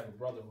sometimes have a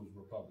brother who's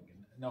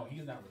Republican. No,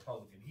 he's not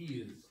Republican. He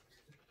is,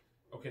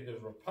 okay,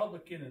 there's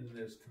Republican and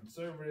there's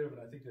conservative,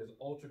 and I think there's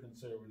ultra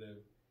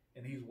conservative,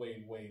 and he's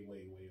way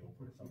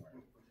over somewhere.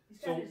 He's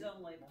got his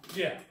own label.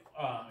 Yeah,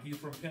 he's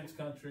from Pence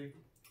Country,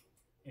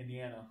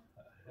 Indiana.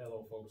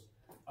 Hello, folks.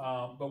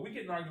 But we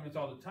get in arguments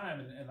all the time,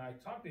 and I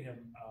talk to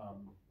him,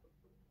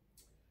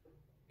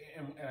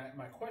 and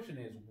my question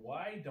is,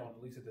 why don't,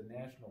 at least at the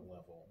national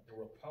level, the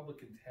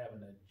Republicans have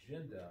an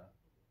agenda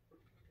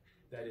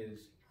that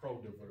is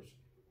pro-diversity?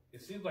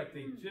 It seems like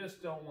they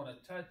just don't want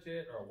to touch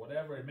it or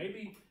whatever, and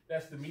maybe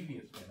that's the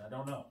media spin. I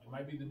don't know. It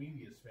might be the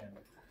media spin.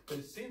 But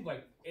it seems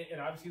like, and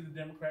obviously the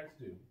Democrats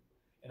do,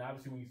 and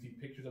obviously when you see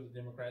pictures of the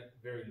Democrats,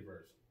 very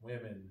diverse.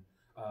 Women,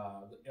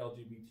 the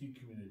LGBT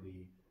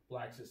community,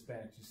 Blacks,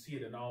 Hispanics, you see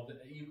it in all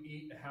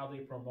how they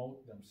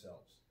promote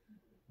themselves.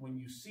 When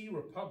you see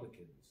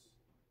Republicans,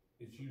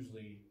 it's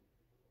usually,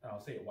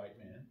 I'll say a white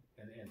man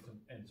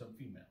and some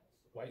females.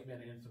 White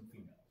men and some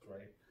females,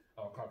 right?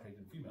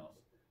 Caucasian females.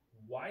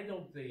 Why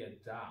don't they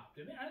adopt,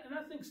 and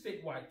I think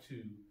statewide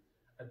too,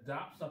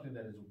 adopt something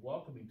that is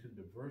welcoming to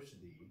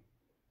diversity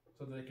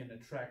so that they can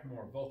attract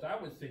more votes? I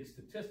would think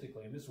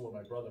statistically, and this is what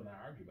my brother and I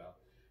argue about,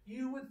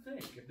 you would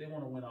think if they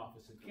want to win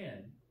office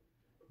again,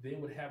 they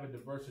would have a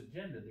diverse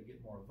agenda to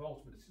get more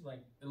votes, but it seems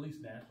like, at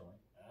least nationally,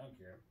 I don't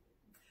care.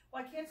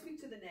 Well, I can't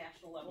speak to the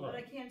national level, but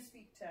I can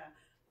speak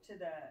to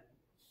the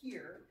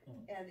here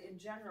and in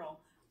general.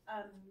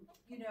 I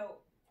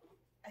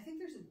think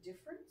there's a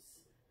difference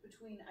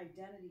between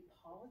identity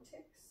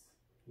politics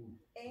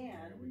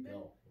and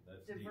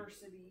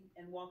diversity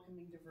and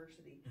welcoming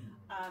diversity.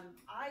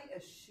 I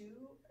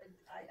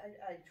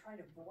try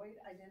to avoid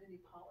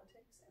identity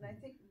politics, and I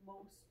think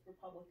most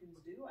Republicans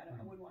do. I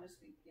wouldn't want to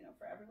speak,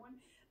 for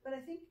everyone, but I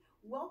think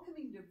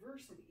welcoming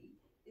diversity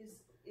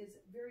is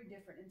very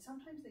different, and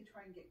sometimes they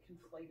try and get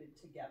conflated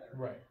together,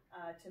 right?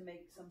 To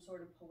make some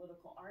sort of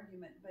political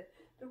argument. But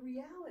the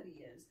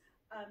reality is,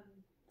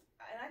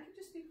 and I can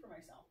just speak for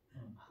myself.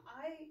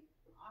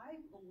 I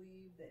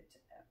believe that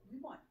we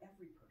want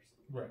every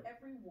person,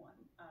 everyone.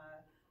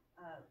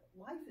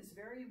 Life is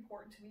very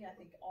important to me. I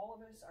think all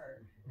of us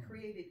are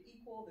created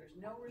equal. There's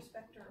no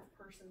respecter of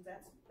persons.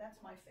 That's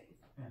my faith.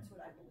 That's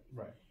what I believe.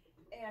 Right.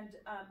 And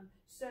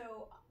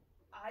so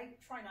I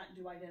try not to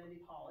do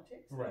identity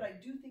politics, but I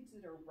do things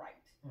that are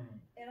right.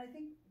 And I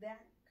think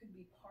that could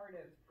be part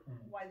of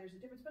why there's a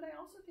difference. But I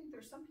also think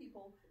there's some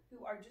people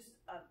who are just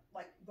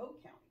like vote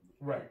counting,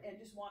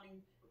 and just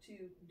wanting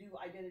to do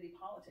identity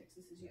politics.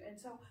 This is you, and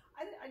so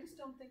I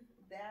just don't think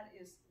that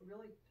is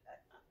really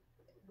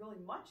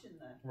much in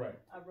the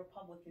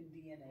Republican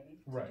DNA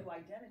to do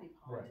identity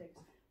politics.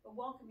 But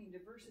welcoming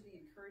diversity,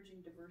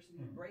 encouraging diversity,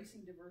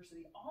 embracing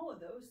diversity, all of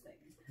those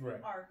things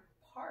are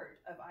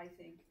part of, I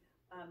think,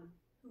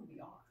 who we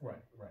are.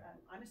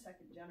 I'm a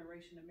second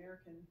generation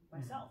American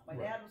myself. My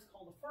dad was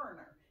called a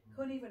foreigner.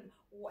 Couldn't even,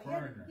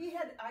 he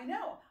had, I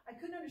know, I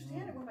couldn't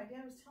understand it when my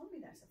dad was telling me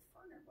that. I said,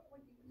 foreigner,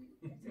 what do you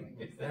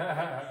mean?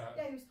 Yeah,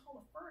 he was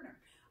called a foreigner.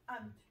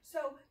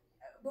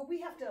 But we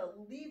have to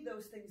leave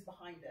those things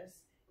behind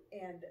us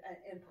and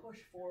push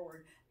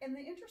forward. And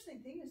the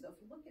interesting thing is, though,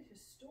 if you look at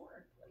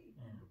historically,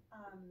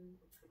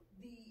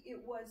 it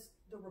was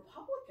the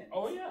Republicans.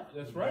 Oh yeah,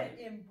 that's right.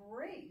 That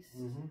embraced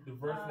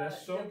diversity.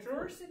 That's so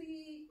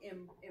diversity,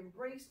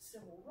 embraced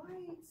civil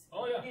rights.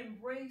 Oh yeah.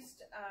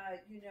 Embraced,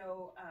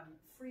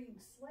 freeing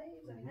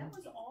slaves. I mean, that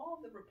was all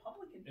the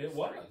Republican history.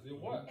 It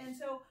was. And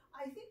so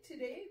I think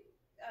today,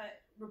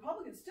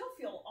 Republicans still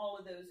feel all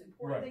of those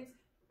important things.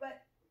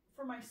 But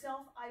for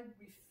myself, I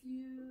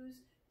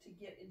refuse to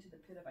get into the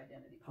pit of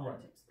identity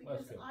politics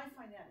because I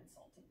find that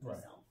insulting to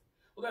myself.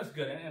 Well, that's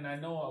good, and I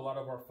know a lot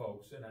of our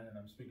folks, and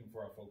I'm speaking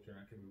for our folks here,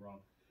 and I could be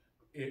wrong,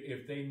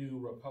 if they knew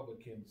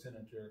Republican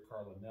Senator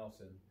Carla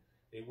Nelson,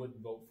 they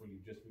wouldn't vote for you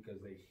just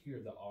because they hear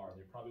the R.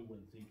 They probably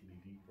wouldn't think any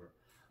deeper.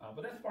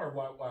 But that's part of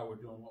why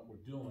we're doing what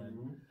we're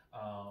doing.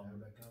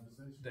 Have that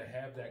conversation. To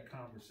have that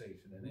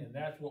conversation. And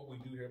that's what we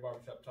do here at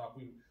Barbershop Talk.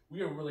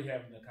 We are really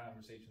having a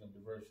conversation of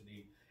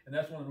diversity. And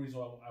that's one of the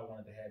reasons why I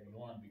wanted to have you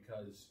on,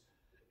 because,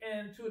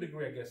 and to a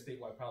degree, I guess,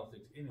 statewide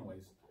politics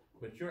anyways,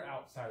 but you're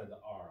outside of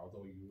the R,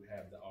 although you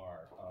have the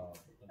R. Oh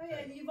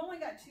yeah, and you've only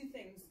got two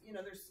things. You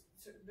know, there's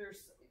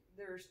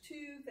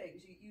two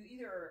things. You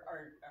either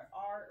are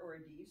R or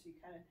a D, so you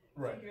kind of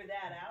figure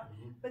that out.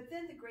 But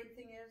then the great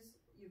thing is,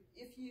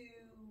 if you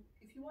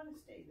want to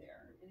stay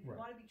there, and if you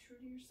want to be true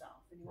to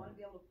yourself, and you want to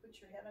be able to put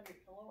your head on your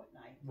pillow at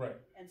night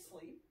and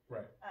sleep,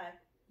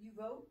 you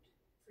vote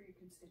for your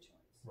constituents.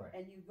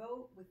 And you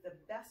vote with the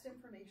best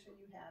information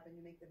you have, and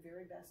you make the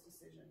very best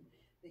decision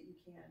that you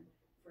can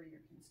for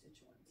your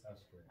constituents.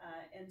 That's great.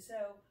 And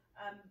so,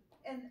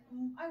 and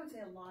I would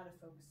say a lot of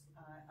folks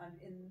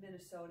in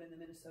Minnesota and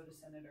the Minnesota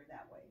Senate are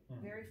that way.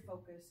 Very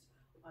focused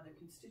on their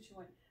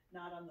constituent,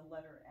 not on the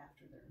letter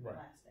after their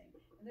last name.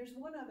 And there's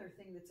one other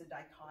thing that's a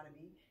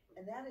dichotomy,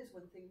 and that is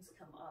when things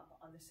come up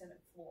on the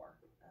Senate floor,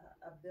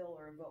 a bill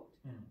or a vote.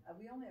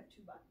 We only have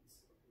two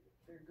buttons.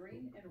 They're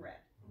green and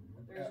red.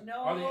 There's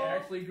no. Are they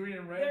actually green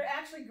and red? They're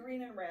actually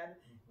green and red,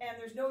 and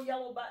there's no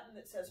yellow button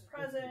that says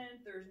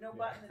present. There's no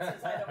button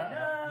that says I don't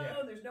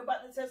know. There's no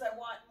button that says I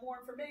want more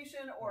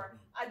information, or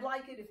I'd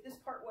like it if this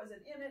part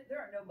wasn't in it.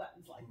 There are no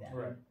buttons like that.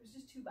 There's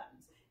just two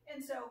buttons,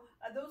 and so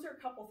those are a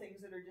couple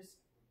things that are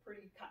just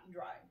pretty cut and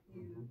dry.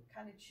 You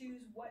kind of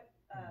choose what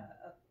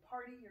a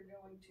party you're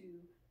going to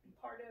be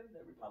part of,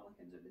 the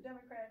Republicans or the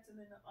Democrats, and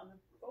then on the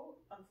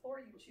floor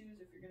you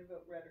choose if you're going to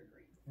vote red or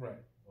green. Right.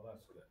 Well,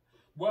 that's good.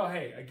 Well,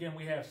 hey, again,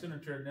 we have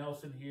Senator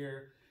Nelson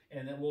here,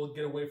 and then we'll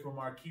get away from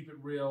our keep it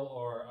real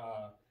or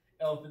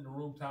elephant in the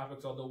room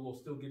topics, although we'll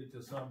still get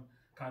into some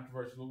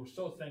controversies. But we're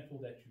so thankful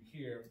that you're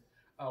here.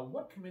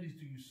 What committees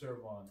do you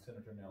serve on,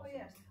 Senator Nelson? Oh,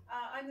 yes.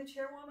 I'm the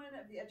chairwoman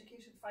of the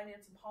Education,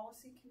 Finance, and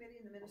Policy Committee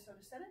in the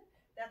Minnesota Senate.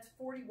 That's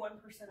 41%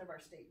 of our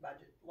state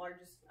budget,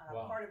 largest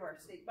part of our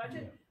state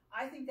budget.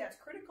 I think that's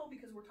critical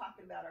because we're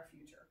talking about our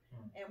future.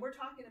 And we're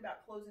talking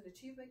about closing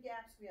achievement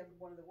gaps. We have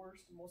one of the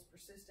worst and most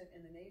persistent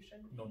in the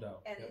nation. No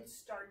doubt. And it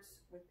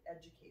starts with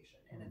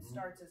education. And it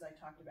starts, as I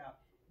talked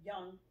about,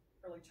 young,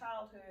 early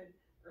childhood,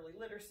 early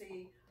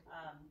literacy,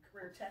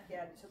 career tech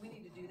ed. So we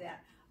need to do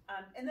that.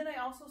 And then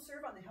I also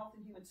serve on the Health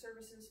and Human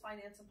Services,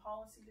 Finance and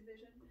Policy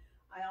Division.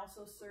 I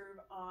also serve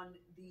on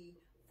the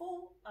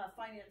full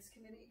Finance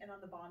Committee and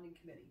on the Bonding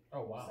Committee.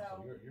 Oh, wow.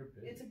 So you're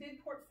big. It's a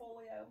big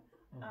portfolio.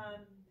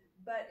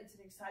 But it's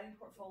an exciting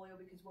portfolio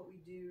because what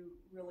we do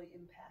really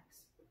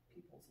impacts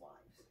people's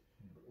lives.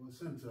 Well,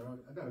 Senator,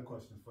 I got a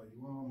question for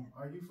you.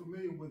 Are you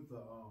familiar with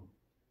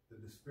the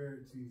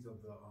disparities of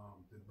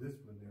the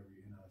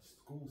disciplinary in our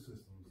school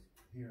systems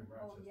here in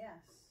Rochester? Oh,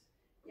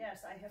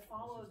 yes, I have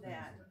followed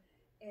that.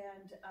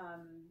 And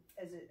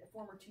as a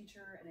former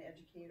teacher and an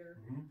educator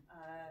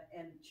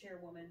and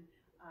chairwoman,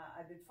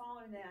 I've been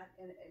following that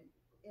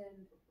and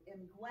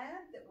am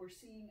glad that we're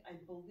seeing, I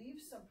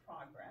believe, some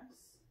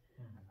progress.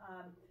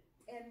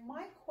 And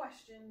my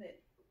question that,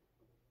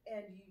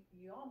 and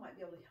you all might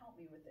be able to help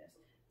me with this,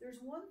 there's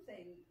one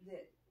thing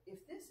that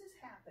if this is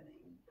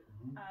happening,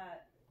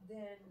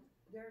 then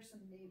there are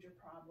some major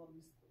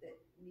problems that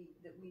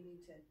we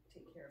need to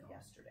take care of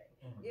yesterday.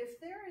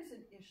 If there is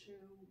an issue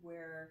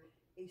where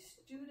a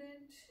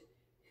student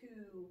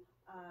who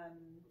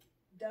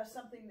does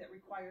something that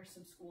requires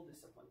some school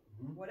discipline,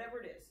 whatever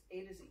it is,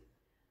 A to Z,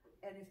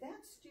 and if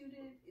that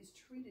student is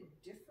treated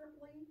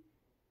differently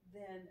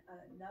than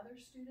another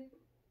student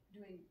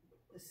doing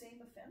the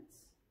same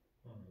offense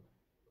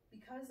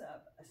because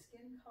of a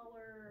skin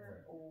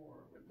color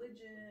or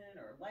religion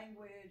or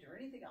language or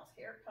anything else,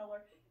 hair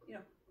color,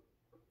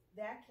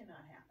 that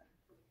cannot happen.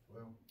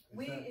 Well,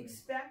 we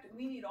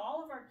need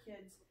all of our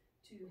kids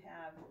to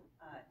have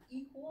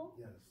equal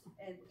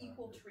and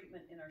equal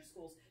treatment in our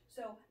schools.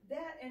 So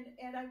that,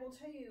 and I will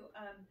tell you,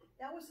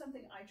 that was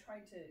something I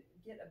tried to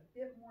get a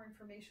bit more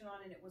information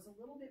on, and it was a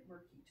little bit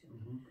murky to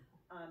me.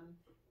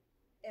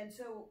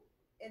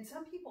 And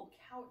some people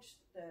couch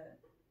the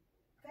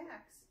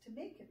facts to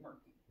make it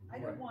murky. I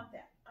don't want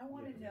that. I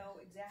want to know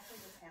exactly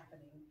what's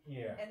happening.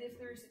 And if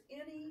there's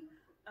any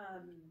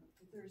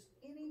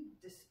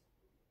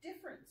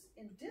difference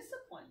in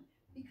discipline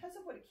because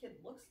of what a kid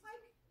looks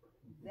like,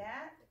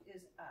 that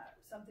is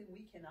something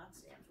we cannot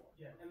stand for.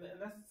 Yeah, and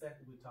that's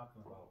exactly what we're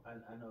talking about.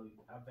 I know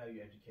I value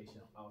education.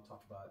 I'll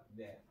talk about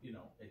that.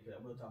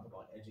 We'll talk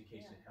about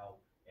education, health,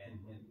 and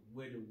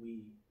where do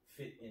we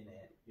fit in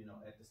at,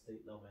 at the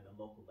state level and the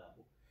local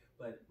level.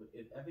 But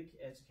if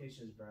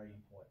education is very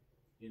important,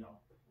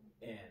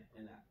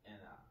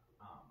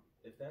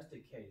 if that's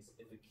the case,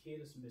 if a kid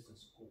is missing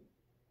school,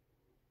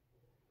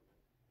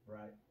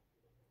 right?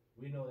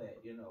 We know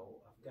that,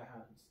 I forgot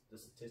how the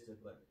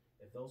statistic, but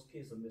if those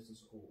kids are missing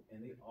school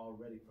and they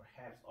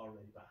perhaps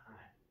already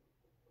behind,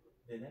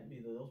 then that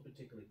means that those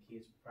particular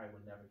kids probably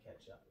will never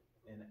catch up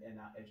in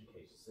our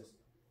education system.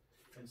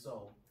 And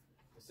so,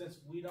 since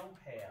we don't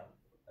have,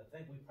 I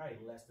think we're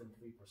probably less than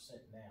 3%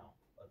 now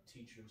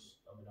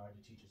teachers, minority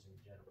teachers in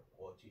general,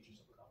 or teachers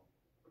of color.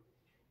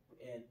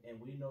 And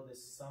we know that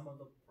some of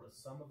the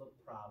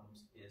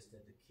problems is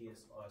that the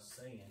kids are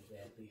saying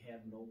that they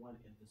have no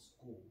one in the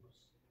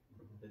schools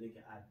that they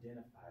can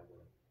identify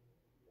with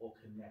or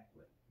connect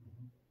with,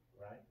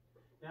 right?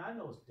 Now I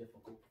know it's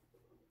difficult,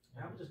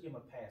 and I'm just give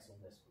them a pass on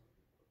this one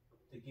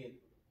to get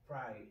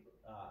probably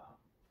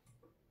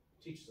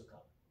teachers of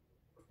color,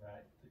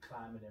 right? The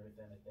climate and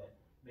everything like that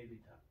may be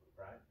tough,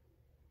 right?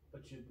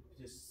 But your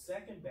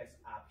second best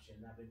option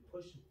I've been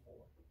pushing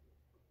for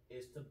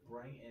is to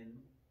bring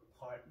in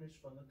partners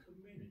from the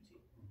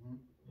community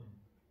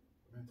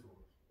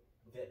Mentors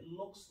that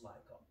looks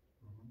like them.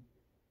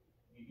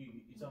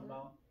 You talking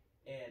about?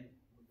 And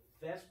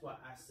that's why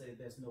I say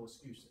there's no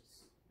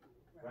excuses,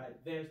 right?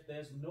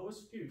 There's no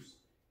excuse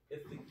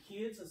if the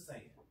kids are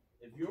saying,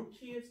 if the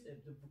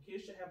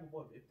kids should have a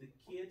voice, if the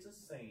kids are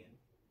saying,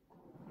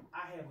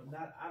 I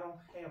don't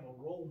have a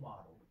role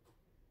model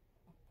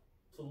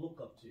to look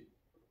up to.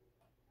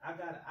 I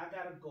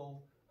gotta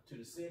go to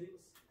the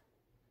cities.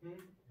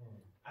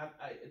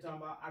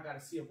 I gotta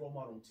see a role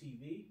model on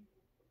TV,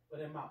 but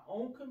in my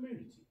own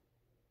community,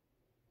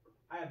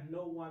 I have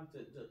no one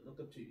to look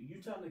up to.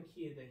 You telling a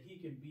kid that he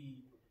can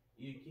be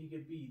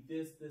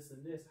this,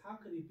 and this. How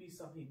could he be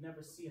something he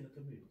never see in the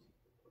community?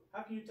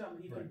 How can you tell him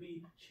he can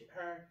be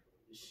her,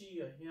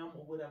 she, or him,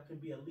 or whatever, can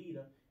be a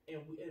leader,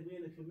 and we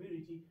in the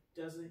community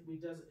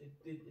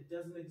it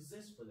doesn't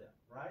exist for them,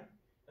 right?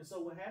 And so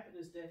what happened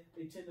is that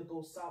they tend to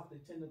go south. They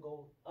tend to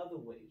go other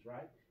ways,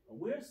 right? And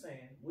we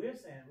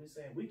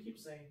keep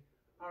saying,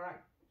 all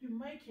right, you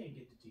can't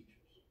get the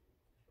teachers,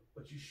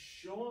 but you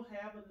sure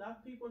have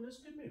enough people in this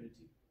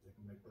community that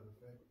can make that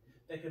effect.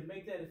 That can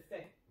make that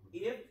effect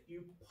if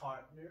you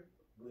partner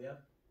with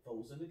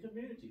those in the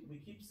community. We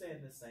keep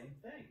saying the same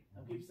thing.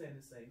 I keep saying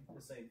the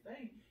same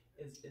thing.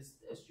 Is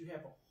you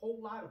have a whole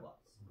lot of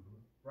us,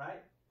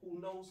 right, who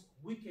knows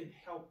we can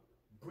help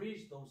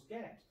bridge those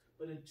gaps.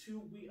 But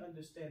until we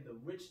understand the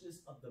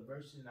richness of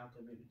diversity in our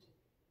community,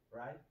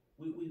 right,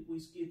 we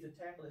scared to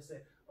tackle and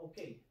say,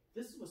 okay,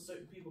 this is what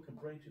certain people can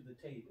bring to the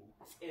table.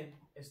 And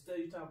instead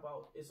of talking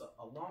about it's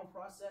a long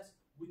process,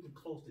 we can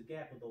close the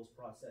gap with those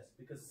processes.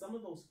 Because some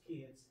of those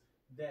kids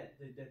that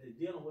they're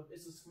dealing with,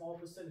 it's a small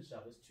percentage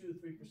of it. It's 2 or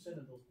 3%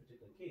 of those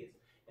particular kids.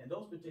 And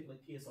those particular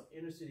kids are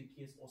inner city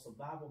kids or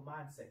survival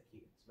mindset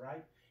kids,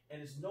 right? And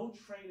there's no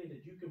training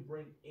that you can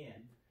bring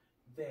in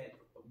that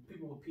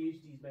people with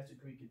PhDs, master's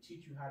degree, can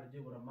teach you how to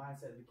deal with a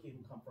mindset of a kid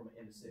who come from an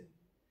inner city.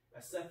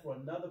 Except for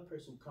another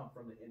person who come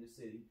from the inner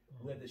city,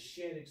 where the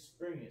shared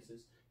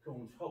experiences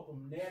can help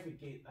them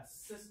navigate a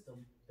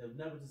system that was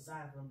never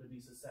designed for them to be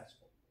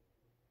successful,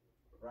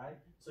 right?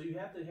 So you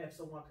have to have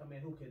someone come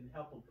in who can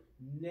help them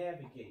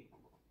navigate,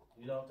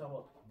 I'm talking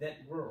about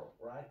that world,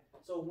 right?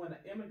 So when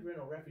an immigrant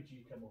or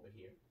refugee come over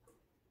here,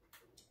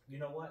 you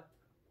know what?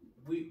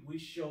 We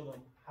show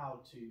them how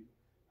to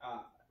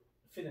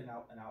fit in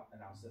our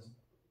system.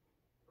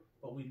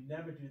 But we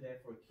never do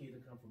that for a kid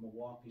to come from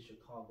Milwaukee,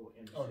 Chicago,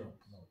 inner city.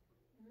 No.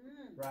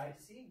 Right?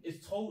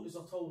 It's a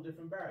total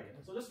different barrier.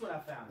 So this is what I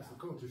found out. It's a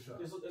culture shock.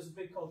 It's a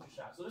big culture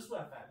shock. So this is what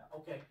I found out.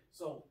 Okay,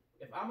 so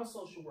if I'm a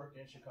social worker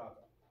in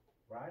Chicago,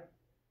 right,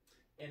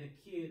 and the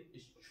kid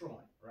is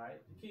truant, right?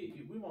 The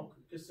kid, we won't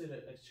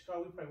consider,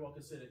 Chicago, we probably won't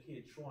consider a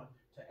kid truant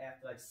to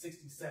after like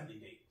 60, 70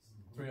 days.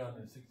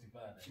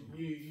 365 days.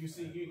 You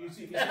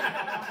see.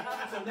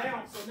 So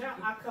now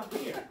I come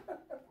here,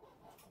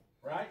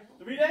 right?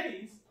 3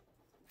 days.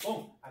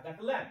 Boom! I got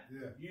the letter.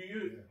 Yeah. You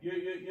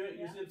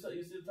see what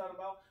I'm talking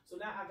about? So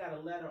now I got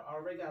a letter. I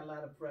already got a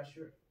lot of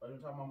pressure. I'm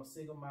talking about I'm a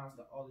single mom,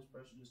 got all this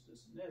pressure,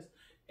 this, and this.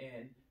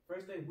 And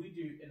first thing we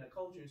do in the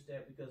culture is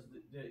that because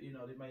they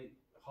make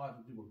hard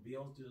to do with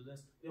bills, do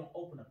this, they don't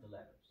open up the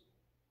letters,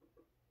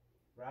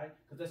 right?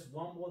 Because that's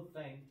one more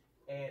thing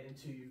adding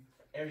to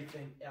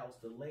everything else,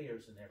 the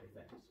layers and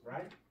everything,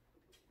 right?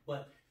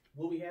 But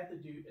what we have to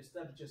do,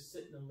 instead of just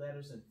sitting in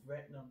letters and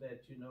threatening them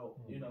that, threatening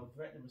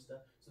them and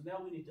stuff. So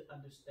now we need to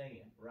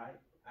understand, right?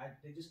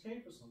 They just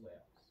came from somewhere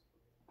else.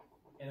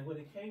 And where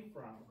they came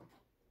from,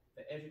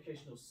 the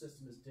educational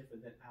system is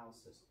different than our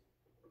system.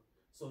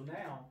 So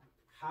now,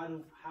 how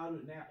do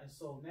now, and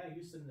so now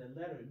you send a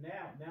letter,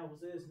 now what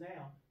it is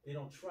now, they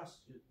don't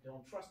trust you, they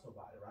don't trust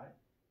nobody, right?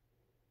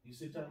 You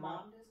see what I'm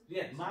talking about?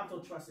 Yeah, moms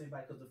don't trust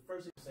anybody because the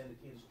first thing you're saying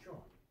the kid is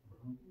truant.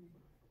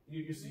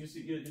 You see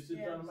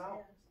what I'm talking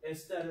about?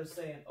 Instead of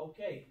saying,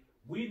 okay,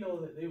 we know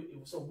that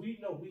we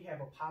know we have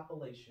a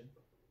population,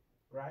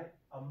 right,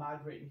 of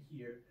migrating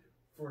here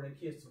for the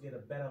kids to get a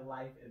better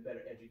life and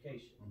better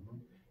education.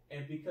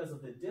 And because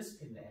of the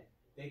disconnect,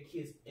 their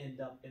kids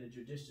end up in the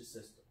judicial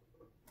system.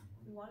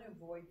 We want to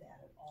avoid that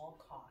at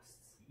all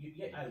costs. We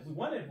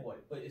want to avoid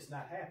it, but it's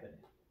not happening,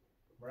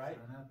 right?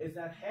 It's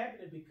not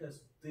happening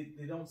because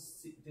they don't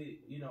see,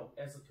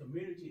 as a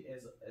community,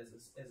 as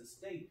a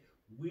state,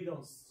 we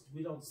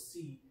don't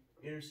see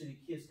inner city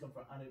kids come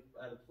from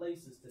other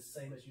places the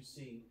same as you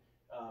see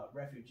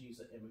refugees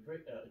or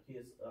immigrant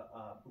kids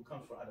who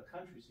come from other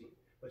countries here.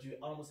 But you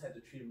almost have to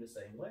treat them the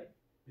same way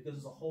because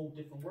it's a whole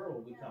different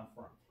world we come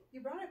from.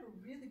 You brought up a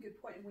really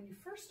good point. And when you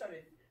first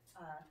started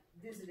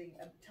visiting,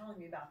 telling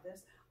me about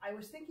this, I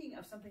was thinking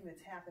of something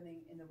that's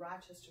happening in the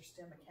Rochester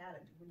STEM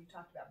Academy when you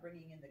talked about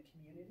bringing in the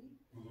community.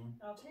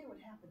 And I'll tell you what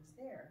happens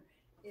there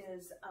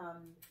is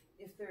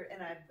if there,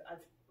 and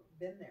I've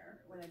been there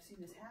when I've seen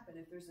this happen,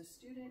 if there's a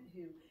student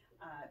who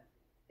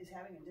is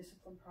having a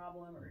discipline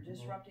problem or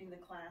disrupting the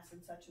class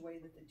in such a way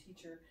that the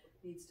teacher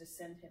needs to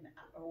send him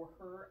or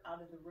her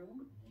out of the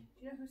room, do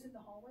you know who's in the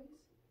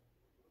hallways?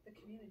 The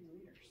community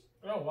leaders.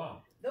 Oh,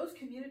 wow. Those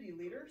community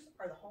leaders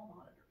are the hall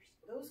monitors.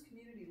 Those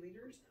community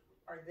leaders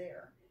are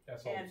there.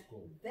 That's old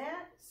school.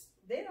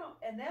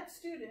 That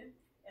student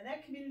and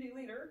that community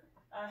leader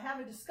have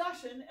a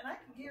discussion, and I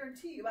can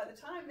guarantee you by the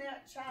time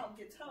that child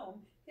gets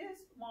home, his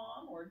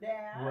mom or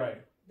dad,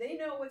 right, they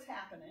know what's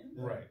happening,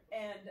 right,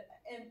 and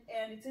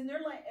it's in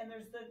their and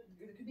there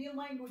could be a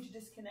language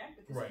disconnect,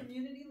 but this right.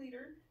 community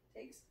leader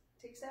takes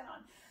that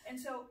on, and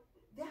so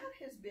that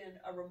has been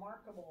a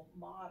remarkable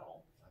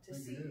model to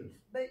see.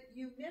 But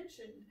you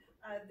mentioned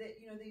that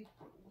they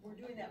were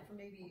doing that for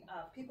maybe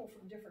people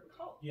from different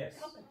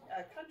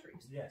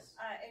countries. Yes.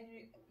 And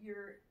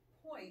your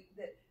point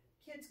that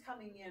kids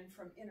coming in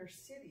from inner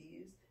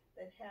cities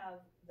that have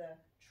the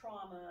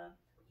trauma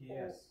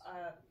or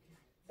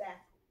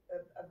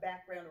a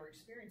background or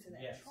experience in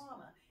that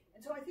trauma.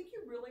 And so I think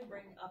you really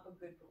bring up a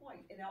good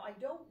point. And now I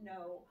don't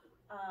know,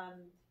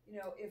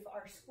 if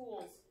our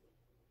schools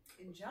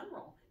in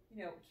general,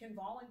 can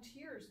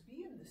volunteers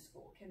be in the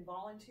school? Can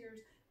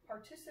volunteers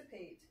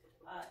participate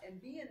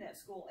and be in that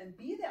school and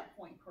be that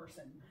point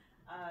person?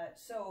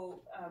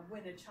 So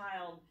when a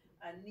child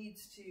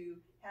needs to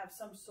have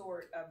some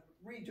sort of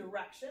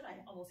redirection, I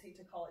almost hate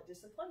to call it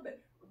discipline,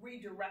 but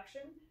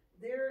redirection,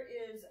 there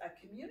is a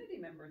community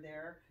member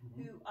there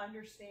who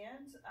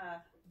understands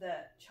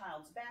the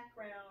child's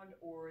background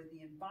or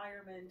the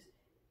environment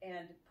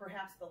and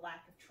perhaps the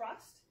lack of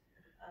trust.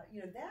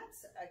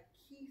 That's a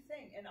key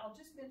thing. And I'll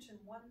just mention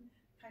one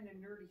kind of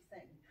nerdy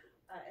thing,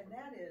 and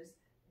that is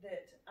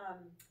that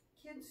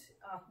kids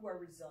who are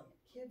resilient,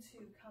 kids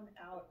who come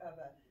out of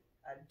a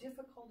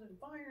difficult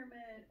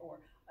environment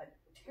or a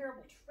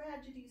terrible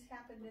tragedies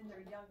happened in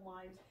their young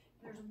lives,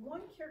 there's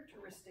one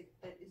characteristic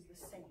that is the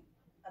same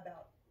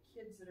about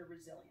kids that are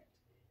resilient,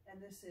 and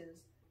this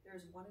is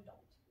there's one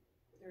adult.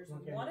 There's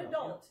one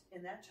adult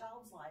in that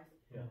child's life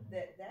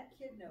that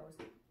kid knows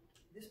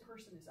this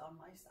person is on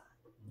my side.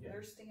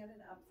 They're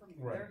standing up for me.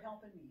 Right. They're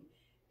helping me.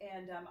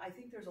 And I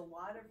think there's a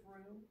lot of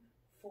room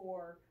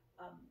for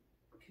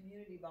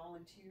community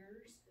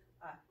volunteers,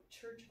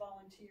 church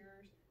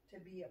volunteers to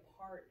be a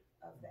part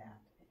of that.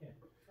 Yeah.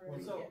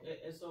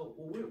 So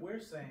we're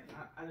saying,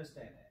 I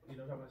understand that. You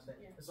know what I'm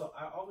saying? Yeah. And so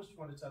I always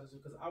want to tell this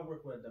because I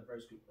work with a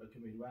diverse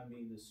community. I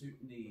mean the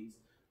Sudanese,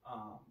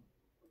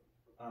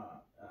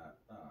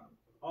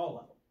 all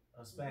of them,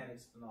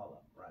 Hispanics and all of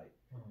them, right?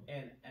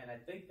 And I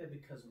think that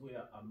because we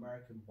are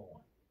American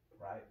born,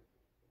 right,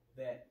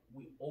 that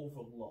we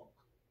overlook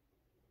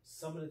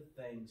some of the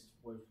things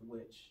with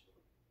which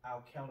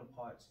our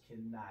counterparts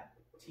cannot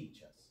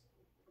teach us,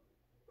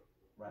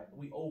 right?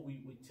 We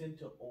tend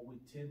to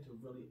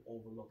really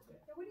overlook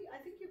that. I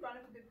think you brought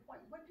up a good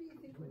point. What do you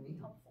think would be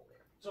helpful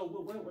there? So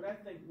what I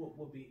think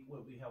would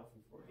be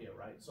helpful for here,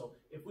 right? So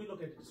if we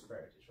look at the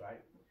disparities,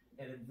 right,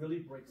 and it really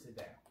breaks it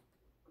down.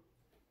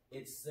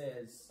 It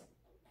says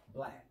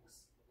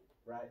blacks,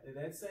 right? And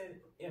that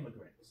said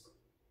immigrants.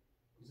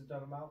 You see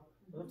what I'm talking about?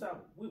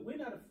 Sometimes we're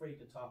not afraid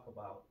to talk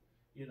about,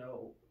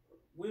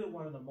 we're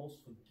one of the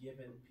most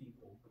forgiving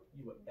people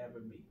you will ever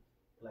meet,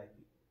 black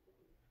people.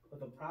 But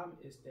the problem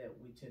is that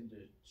we tend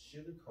to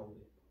sugarcoat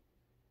it,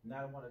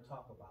 not want to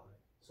talk about it,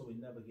 so we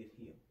never get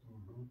healed.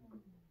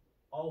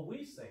 All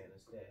we're saying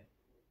is that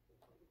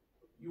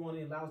you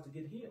only allow us to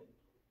get healed.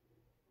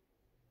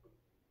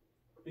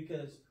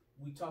 Because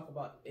we talk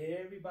about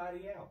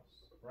everybody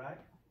else, right?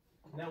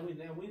 Now we're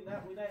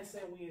not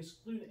saying we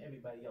exclude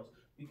everybody else,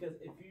 because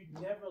if you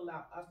never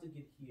allow us to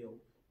get healed,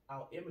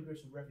 our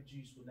immigrants and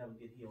refugees will never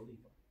get healed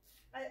either.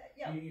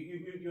 Everybody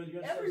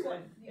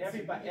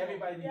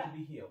needs to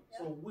be healed. Yeah.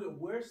 So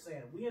we're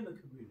saying, we in the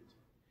community,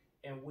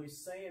 and we're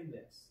saying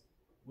this.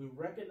 We're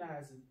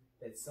recognizing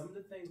that some of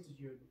the things that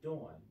you're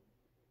doing,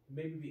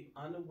 maybe be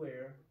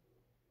unaware,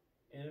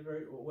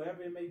 or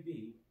whatever it may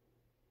be,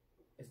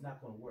 it's not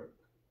going to work.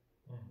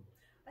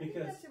 I think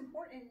that's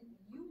important.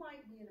 You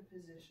might be in a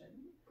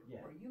position,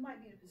 or you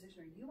might be in a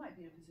position, or you might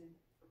be in a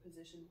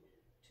position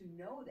to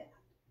know that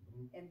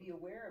and be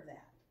aware of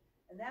that.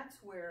 And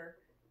that's where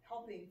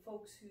helping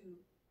folks who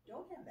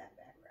don't have that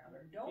background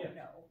or don't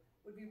know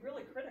would be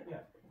really critical.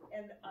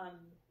 And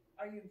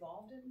are you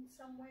involved in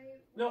some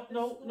way? No,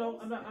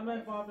 I'm not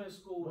involved in a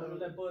school. I'm gonna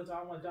let Buds, I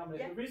don't want to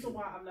dominate. The reason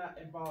why I'm not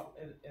involved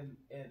in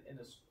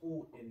a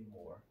school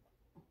anymore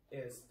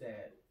is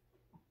that,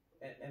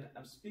 and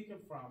I'm speaking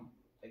from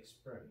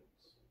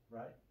experience,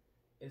 right?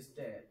 Is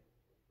that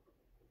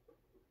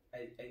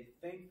I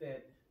think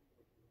that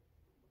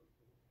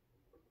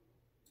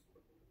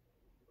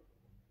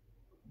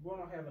we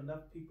don't have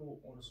enough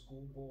people on the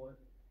school board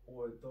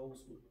or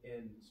those who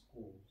in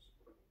schools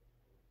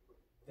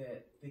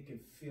that they can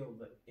feel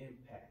the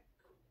impact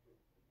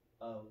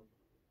of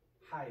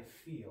how I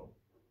feel,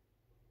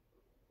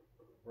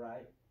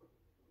 right,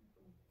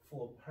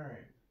 for a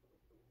parent.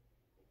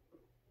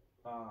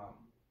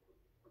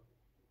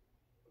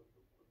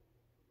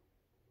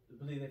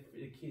 Believe that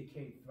the kid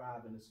can't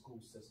thrive in the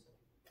school system.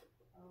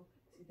 Oh,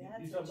 see,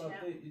 that's You talk about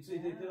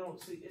they don't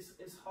see.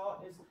 It's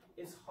hard.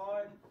 It's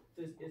hard.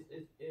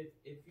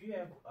 If you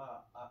have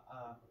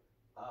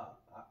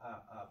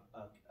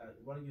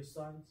one of your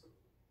sons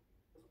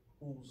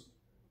who's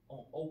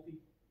on opie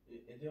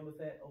and dealing with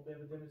that opie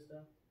epidemic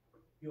stuff,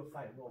 you'll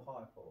fight real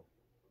hard for it.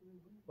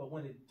 Mm-hmm. But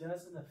when it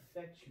doesn't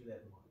affect you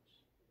that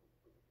much,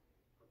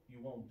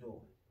 you won't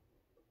do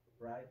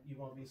it, right? You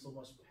won't be so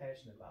much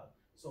passionate about it.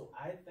 So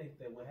I think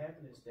that what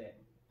happened is that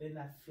they're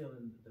not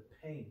feeling the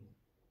pain.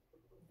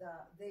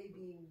 They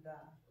being the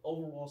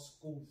overall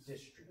school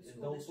district,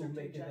 and those who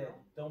make it that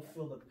don't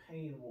feel the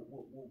pain of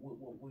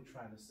what we're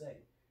trying to say.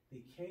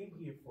 They came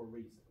here for a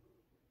reason,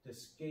 to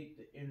escape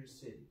the inner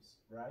cities,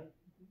 right?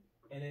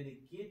 Mm-hmm. And then they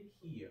get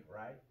here,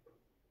 right?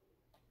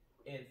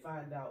 And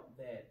find out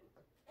that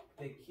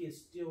their kids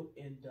still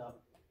end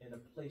up in a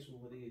place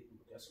where they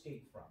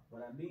escape from.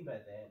 What I mean by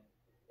that,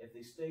 if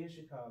they stay in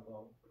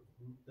Chicago,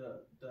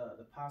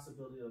 the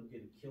possibility of them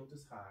getting killed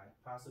is high.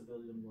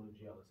 Possibility of them going to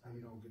jail is high. And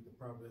you don't get the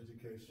proper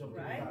education.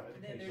 Right?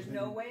 Then there's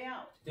no way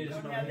out. You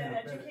don't have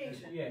that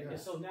education. Yeah. And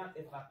so now,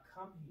 if I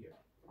come here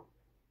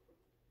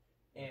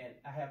and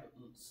I have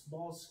a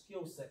small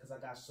skill set, because I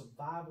got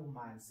survival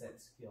mindset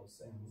skill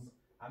sets,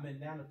 I'm in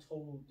now a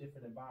total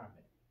different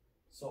environment.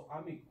 So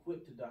I'm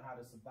equipped to know how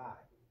to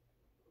survive,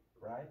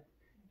 right?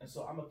 And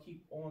so I'm gonna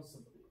keep on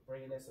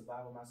bringing that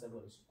survival mindset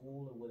with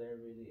school or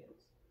whatever it is.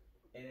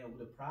 And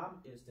the problem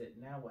is that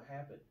now what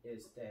happened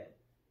is that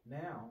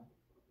now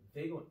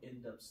they're going to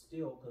end up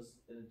still, because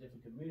in a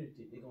different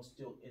community, they're going to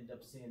still end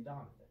up seeing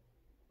Donovan.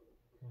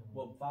 Mm-hmm.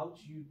 Well, without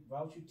you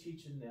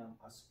teaching them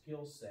a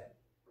skill set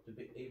to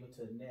be able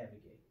to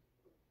navigate.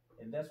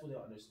 And that's what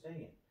they'll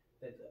understand.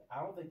 That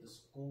I don't think the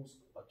schools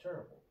are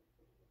terrible,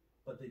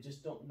 but they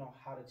just don't know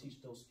how to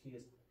teach those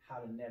kids how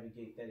to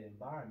navigate that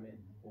environment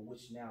for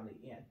which now they're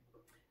in.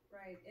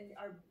 Right, and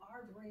our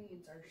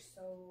brains are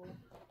so,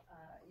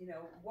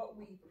 what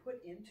we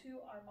put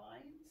into our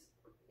minds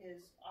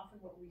is often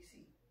what we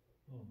see.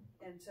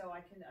 And so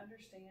I can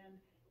understand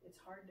it's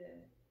hard to,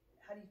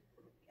 how do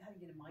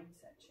you get a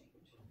mindset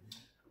change?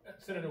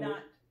 Senator,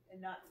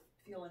 and not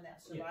feel in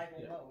that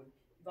survival mode.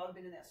 You've all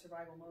been in that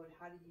survival mode.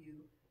 How do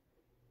you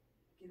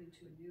get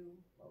into a new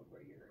mode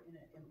where you're in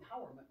an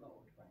empowerment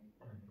mode, right?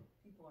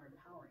 People are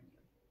empowering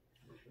you.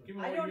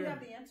 I don't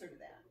have the answer to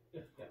that.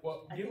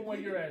 Well, given where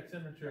you're at,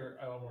 Senator,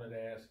 I wanted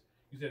to ask,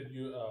 you said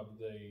you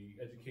the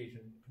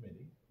education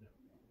committee,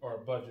 or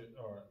budget,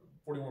 or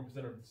 41%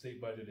 of the state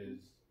budget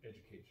is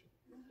education.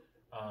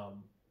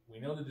 We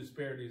know the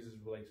disparities as it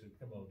relates to the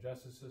criminal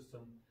justice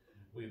system.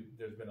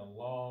 There's been a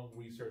long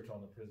research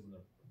on the prison,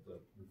 the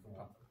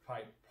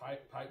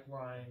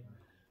pipeline.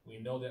 We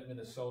know that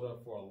Minnesota,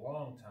 for a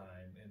long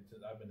time, and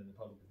I've been in the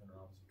public defender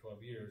office for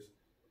 12 years,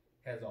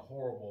 has a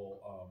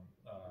horrible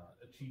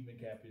achievement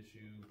gap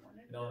issue.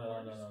 No.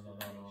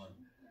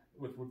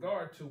 With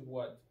regard to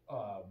what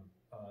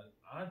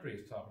Andre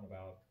is talking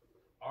about,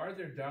 are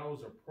there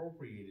dollars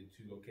appropriated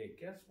to, okay,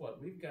 guess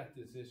what? We've got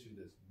this issue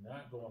that's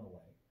not going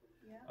away.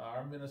 Yeah.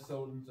 Our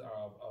Minnesotans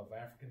are of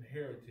African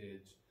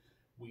heritage.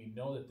 We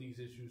know that these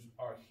issues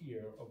are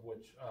here, of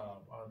which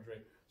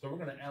Andre, so we're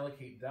going to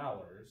allocate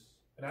dollars,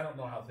 and I don't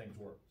know how things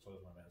work, so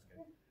that's why I'm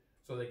asking.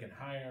 So they can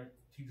hire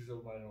teachers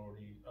of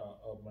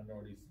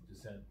minorities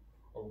descent,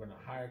 or we're going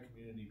to hire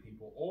community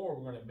people, or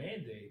we're going to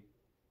mandate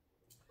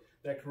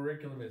that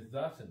curriculum is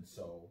thus and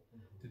so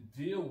to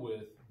deal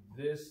with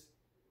this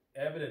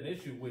evident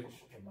issue,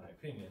 which, in my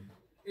opinion,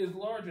 is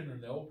larger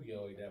than the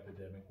opioid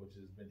epidemic, which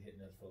has been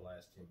hitting us for the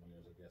last 10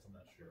 years, I guess. I'm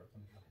not sure.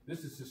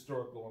 This is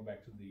historic, going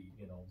back to the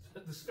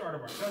the start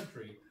of our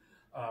country,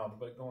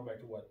 but going back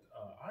to what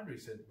Andre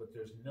said. But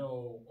there's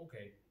no,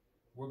 okay,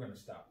 we're going to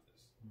stop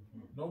this.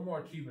 No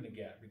more achievement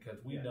gap,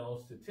 because we know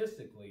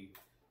statistically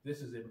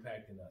this is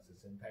impacting us.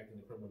 It's impacting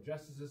the criminal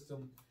justice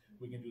system.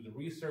 We can do the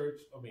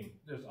research. I mean,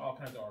 there's all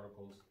kinds of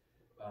articles,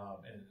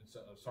 and so,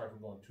 sorry for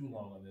going too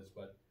long on this,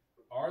 but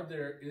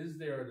is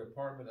there a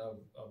Department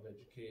of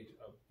Education,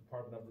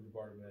 Department of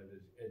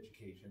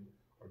Education,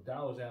 or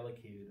dollars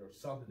allocated, or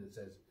something that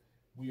says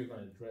we are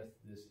going to address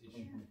this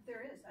issue? Yeah,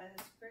 there is.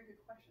 That's a very good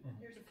question.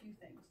 Here's a few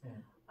things.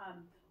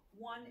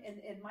 One,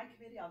 in my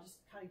committee, I'll just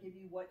kind of give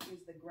you what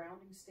is the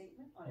grounding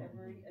statement on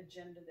every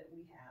agenda that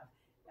we have.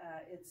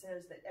 It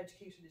says that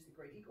education is the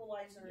great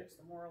equalizer, it's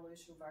the moral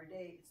issue of our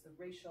day, it's the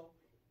racial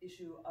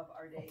issue of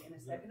our day, and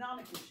it's the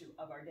economic issue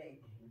of our day.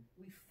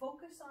 We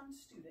focus on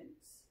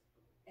students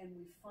and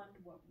we fund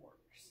what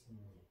works.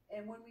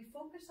 And when we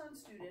focus on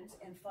students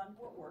and fund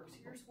what works,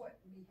 here's what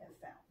we have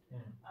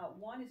found.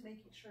 One is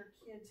making sure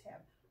kids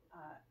have,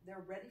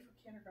 they're ready for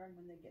kindergarten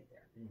when they get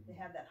there. They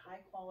have that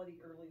high quality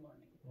early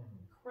learning,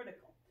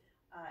 critical.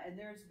 And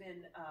there's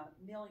been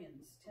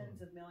millions,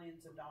 tens of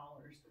millions of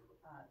dollars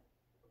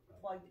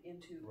plugged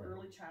into Right.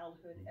 early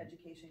childhood Mhm.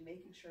 education,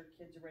 making sure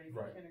kids are ready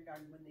for Right.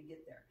 kindergarten when they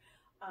get there.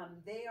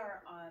 They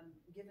are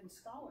given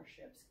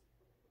scholarships.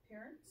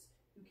 Parents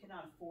who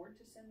cannot afford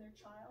to send their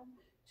child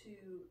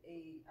to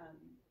a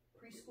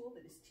preschool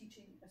that is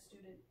teaching a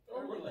student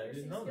Oh, early really? I literacy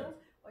didn't know skills.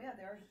 that. Oh yeah,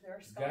 there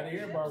are scholarships. Got to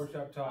hear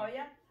Barbershop talk. Oh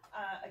yeah.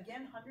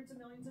 Again, hundreds of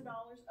millions of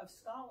dollars of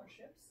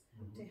scholarships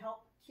to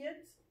help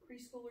kids,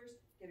 preschoolers,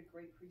 get a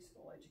great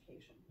preschool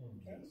education.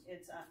 Okay, Yes.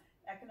 it's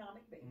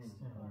economic based.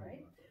 Mhm. All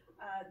right.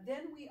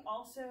 Then we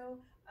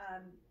also,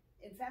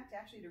 in fact,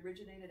 actually, it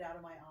originated out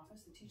of my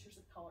office, the Teachers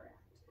of Color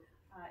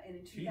Act. And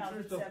in Teachers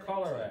 2017, of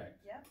Color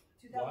Act. Yep,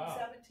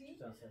 2017.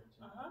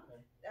 2017.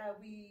 Uh-huh.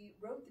 We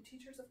wrote the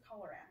Teachers of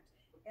Color Act.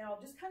 And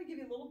I'll just kind of give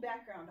you a little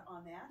background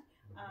on that.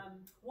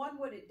 One,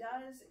 what it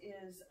does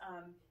is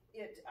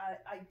it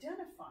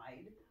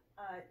identified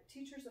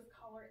teachers of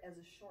color as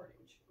a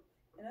shortage.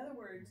 In other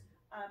words,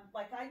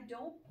 like I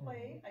don't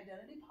play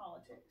identity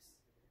politics,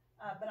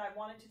 but I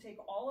wanted to take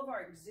all of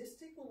our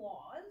existing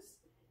laws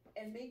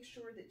and make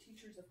sure that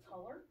teachers of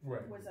color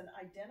Right. was an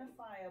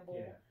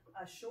identifiable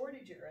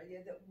shortage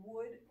area that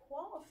would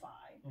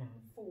qualify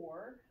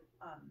for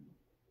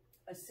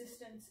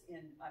assistance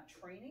in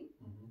training,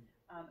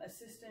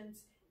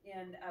 assistance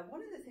in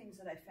one of the things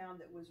that I found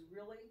that was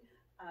really,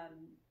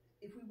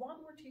 if we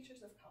want more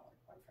teachers of color,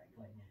 quite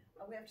frankly,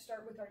 we have to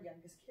start with our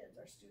youngest kids,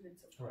 our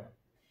students of color. Right.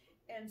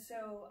 And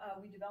so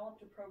we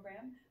developed a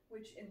program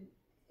which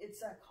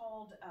it's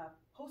called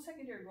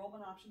post-secondary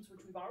enrollment options, which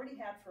we've already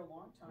had for a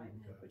long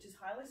time, which is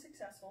highly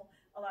successful,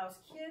 allows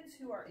kids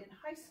who are in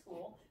high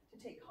school to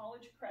take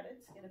college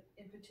credits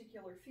in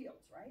particular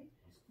fields, right?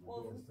 Well,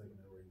 My daughter's taking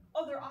that right now.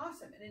 oh, they're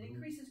awesome, and it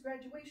increases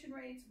graduation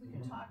rates. We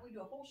can talk, we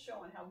do a whole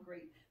show on how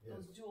great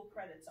those dual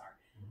credits are.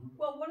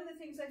 Well, one of the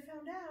things I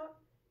found out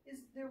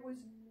is there was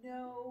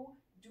no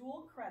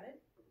dual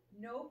credit,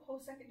 no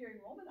post-secondary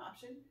enrollment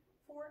option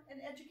for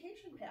an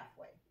education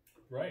pathway.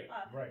 Right.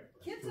 Right.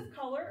 Kids of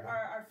color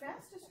are our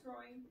fastest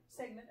growing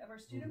segment of our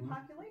student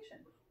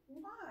population.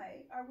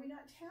 Why are we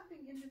not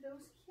tapping into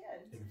those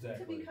kids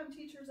to become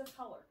teachers of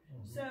color?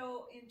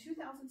 So in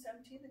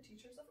 2017, the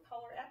Teachers of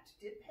Color Act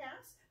did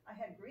pass. I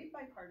had great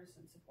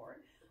bipartisan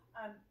support,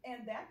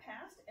 and that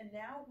passed. And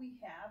now we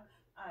have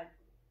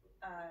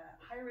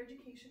higher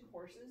education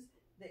courses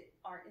that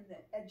are in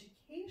the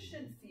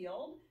education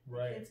field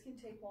that kids can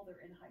take while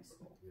they're in high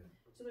school.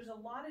 So there's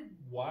a lot of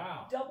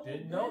double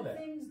good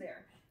things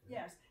there.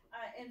 Yes,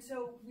 and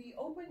so we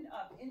opened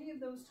up any of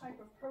those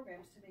type of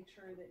programs to make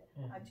sure that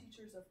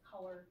teachers of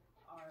color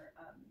are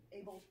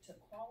able to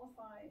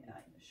qualify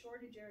in the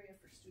shortage area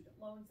for student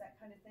loans, that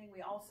kind of thing.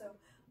 We also,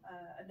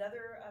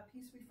 another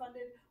piece we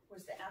funded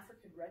was the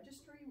African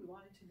Registry. We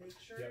wanted to make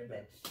sure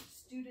that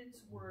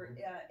students were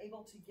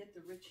able to get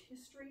the rich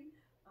history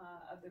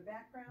of their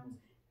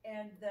backgrounds.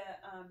 And the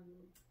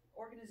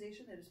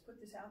organization that has put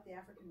this out, the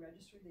African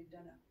Registry, they've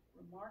done a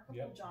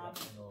remarkable job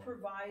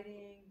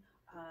providing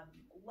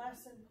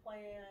lesson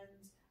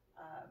plans,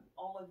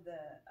 all of the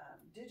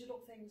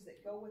digital things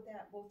that go with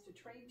that, both to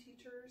train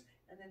teachers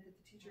and then that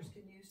the teachers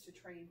can use to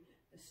train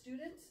the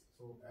students.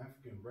 So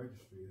African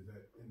Registry, is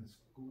that in the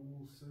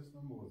school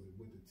system or is it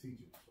with the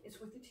teachers? It's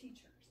with the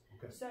teachers.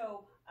 Okay.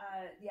 So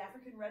the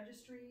African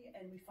Registry,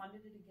 and we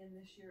funded it again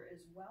this year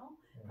as well,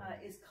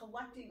 is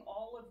collecting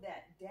all of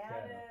that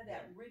data,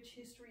 that rich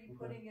history,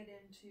 putting it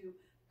into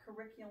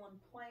curriculum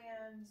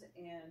plans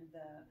and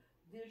the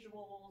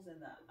visuals and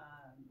the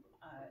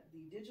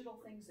digital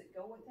things that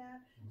go with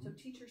that, so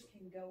teachers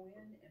can go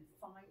in and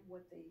find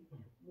what they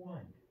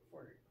want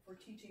for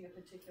teaching a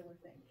particular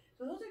thing.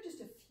 So those are just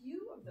a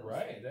few of those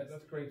things.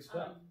 That's great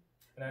stuff.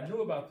 And I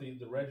knew about the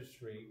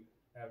registry.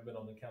 I haven't been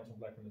on the Council of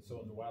Black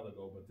Minnesotans a while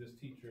ago, but this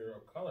Teacher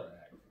of Color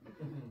Act.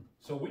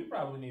 So we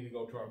probably need to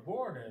go to our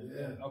board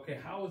and okay,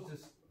 how is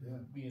this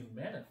being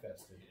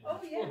manifested in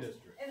the school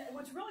district? And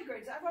what's really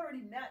great is I've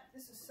already met,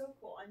 this is so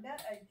cool, I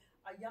met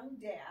a young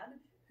dad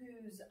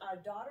whose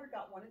daughter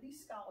got one of these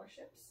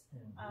scholarships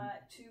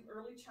to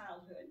early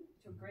childhood,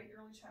 to a great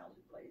early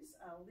childhood place,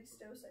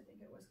 Listos, I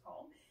think it was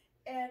called.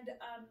 And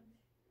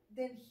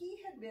then he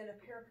had been a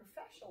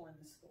paraprofessional in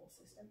the school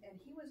system, and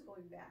he was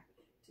going back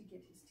to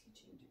get his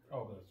teaching degree.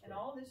 Oh, that's great. And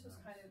all this was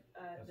kind of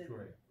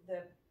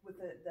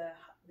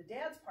the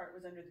dad's part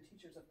was under the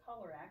Teachers of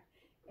Color Act,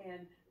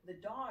 and the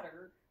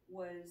daughter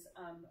was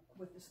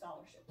with the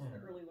scholarships,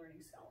 the early learning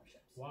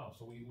scholarships. Wow,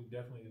 so we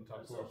definitely need to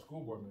talk to our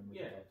school board members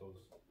about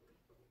those.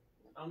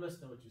 I'm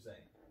listening to what you're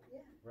saying.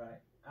 Yeah.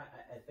 Right.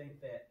 I think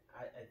that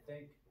I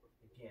think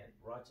again,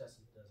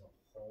 Rochester does a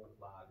whole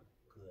lot of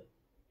good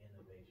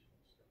innovation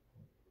stuff.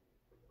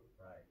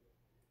 Right.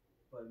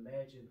 But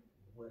imagine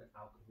what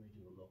our community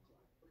would look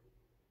like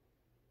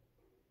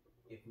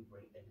if we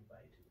bring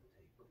everybody to the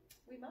table.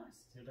 We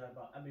must. You're talking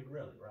about, I mean,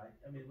 really, right?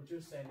 I mean, what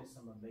you're saying is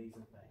some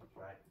amazing things,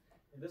 right?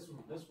 And this is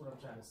what I'm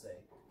trying to say.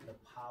 The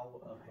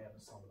power of having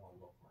someone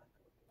look like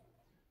them,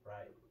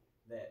 right?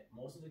 That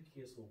most of the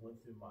kids who went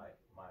through my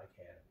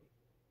academy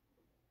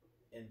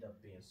end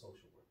up being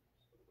social workers.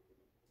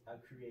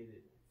 I created,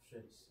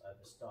 since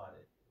I've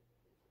started,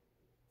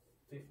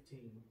 15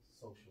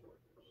 social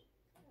workers.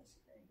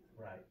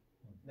 Right.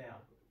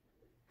 Now,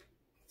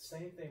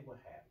 same thing will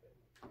happen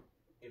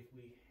if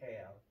we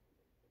have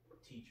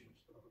teachers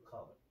of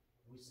color.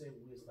 We say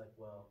it's like,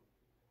 well,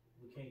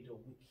 we can't do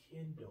it. We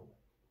can do it.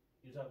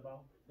 You talk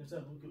about? The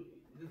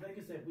thing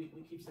is that we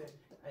keep saying,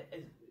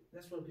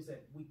 that's what we say.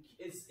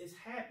 It's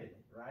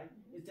happening, right?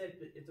 It's that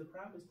the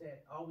problem is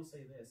that I always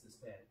say this is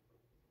that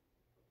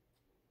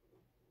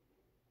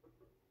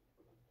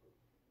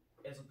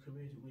as a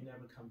community we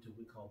never come to what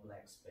we call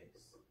black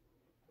space,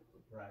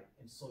 right?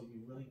 And so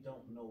you really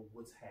don't know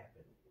what's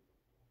happening,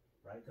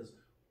 right? Because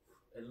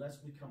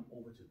unless we come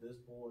over to this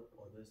board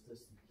or this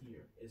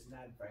here, it's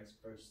not vice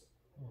versa,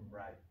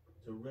 right?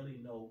 To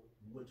really know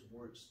what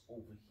works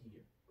over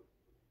here.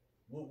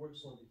 What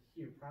works over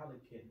here probably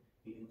can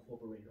be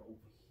incorporated over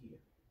here.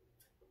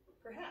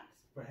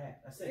 Perhaps.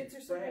 Perhaps. I said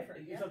It's perhaps.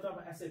 different, You know what I'm talking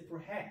about? I said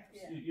perhaps.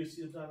 Yeah. You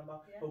see what I'm talking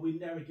about? Yeah. But we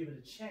never give it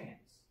a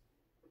chance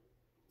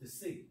to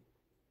see.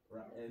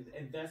 Right.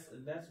 And that's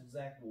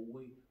exactly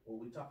what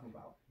we're talking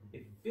about.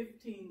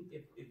 If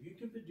you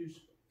can produce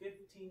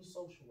 15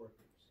 social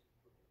workers,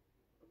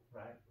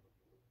 right?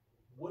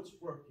 What's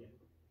working?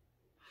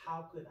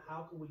 How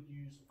can we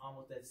use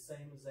almost that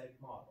same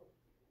exact model,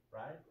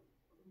 right?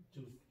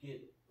 To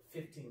get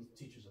 15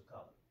 teachers of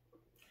color.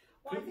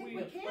 Well, I think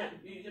we can.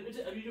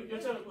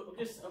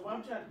 What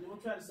I'm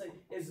trying to say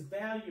is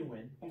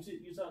valuing.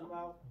 You're talking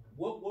about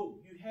what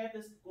you have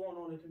this going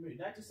on in the community.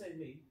 Not just say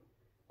me,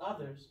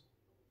 others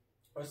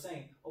are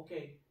saying,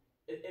 okay,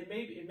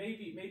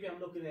 maybe I'm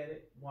looking at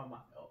it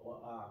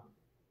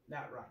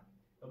not right.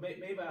 But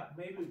maybe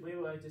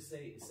I just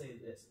say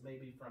this.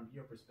 Maybe from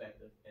your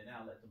perspective, and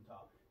I'll let them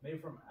talk. Maybe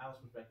from our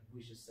perspective,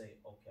 we should say,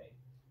 okay,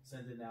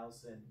 Senator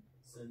Nelson,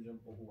 Syndrome,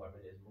 or whoever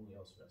it is,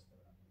 Munoz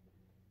restaurant,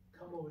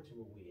 come over to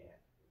where we at.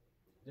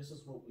 This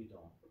is what we're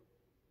doing,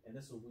 and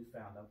this is what we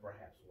found out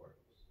perhaps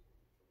works,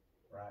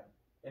 right?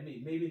 I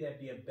mean, maybe that'd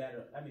be a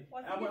better. I mean,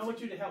 I want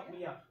you to help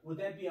me out. Would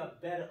that be a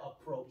better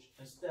approach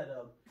instead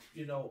of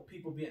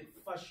people being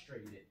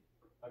frustrated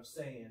of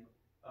saying,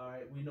 all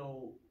right, we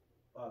know,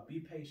 be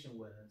patient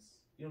with us.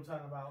 You know what I'm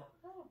talking about?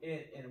 Oh.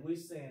 And we're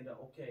saying that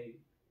okay,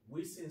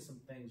 we're seeing some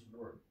things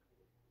work.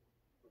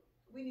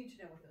 We need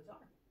to know what those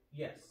are.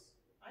 Yes.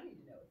 I need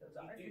to know what those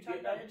are. If you're talking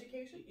about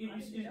education, I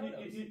need to know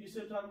those. You see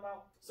what I'm talking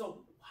about?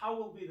 So how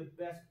will be the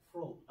best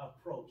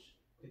approach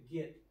to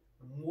get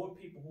more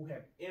people who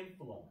have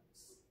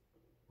influence,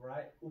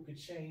 right? Who can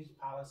change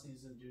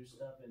policies and do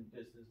stuff in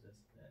business,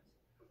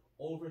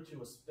 over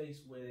to a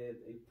space where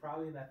they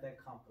probably not that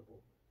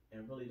comfortable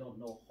and really don't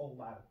know a whole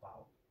lot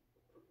about.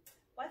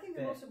 Well, I think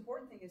the most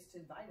important thing is to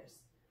invite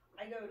us.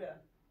 I go to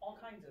all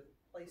kinds of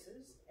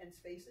places and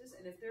spaces,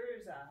 and if there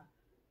is a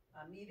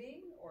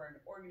meeting or an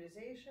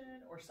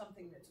organization or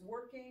something that's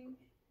working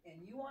and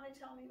you want to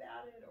tell me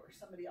about it, or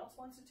somebody else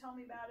wants to tell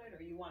me about it,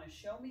 or you want to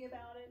show me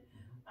about it,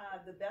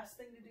 the best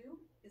thing to do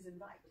is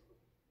invite.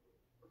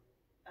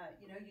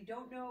 You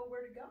don't know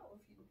where to go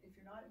if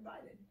you're not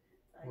invited.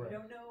 Right. You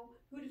don't know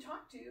who to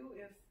talk to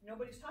if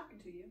nobody's talking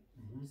to you.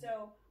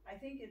 So I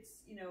think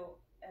it's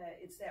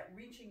it's that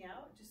reaching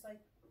out, just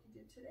like you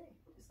did today,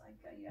 just like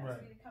you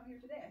asked me to come here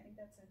today. I think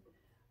that's it.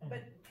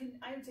 But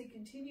I would say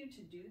continue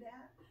to do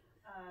that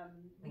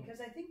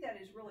because I think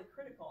that is really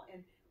critical.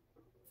 And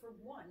for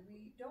one,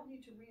 we don't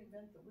need to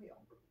reinvent the wheel.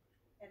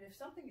 And if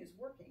something is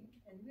working,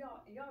 and you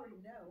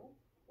already know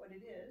what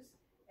it is,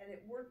 and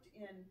it worked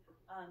in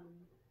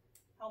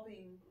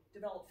helping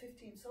develop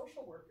 15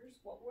 social workers,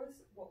 what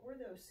were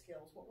those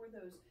skills? What were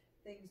those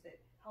things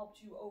that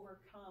helped you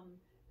overcome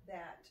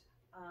that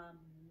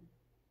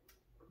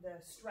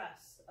the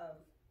stress of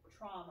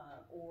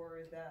trauma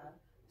or the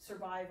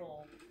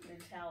survival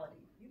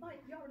mentality? You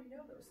already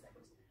know those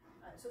things.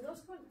 So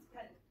those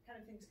kind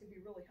of things could be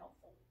really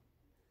helpful.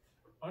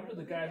 Under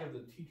the guise of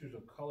the Teachers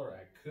of Color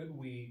Act, could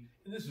we,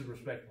 and this is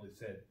respectfully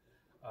said,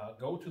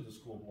 go to the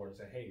school board and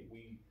say, hey,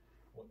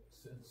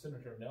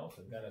 Senator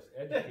Nelson got us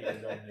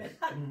educated on this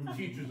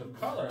Teachers of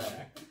Color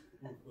Act.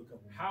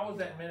 How is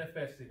that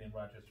manifesting in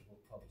Rochester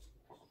Public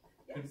Schools?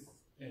 Yes,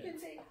 you can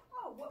say,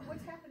 oh,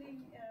 what's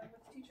happening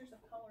with teachers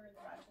of color in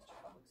the Rochester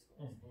Public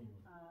Schools?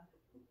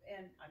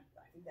 And I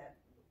think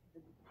that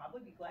they'd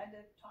probably be glad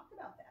to talk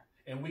about that.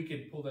 And we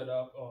can pull that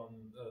up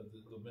on the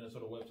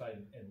Minnesota website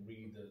and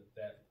read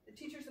that. The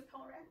Teachers of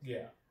Color Act?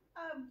 Yeah.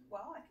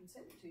 Well, I can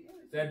send it to you.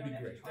 That'd be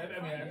great.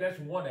 That's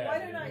one avenue.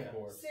 Why don't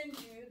I send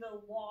you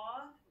the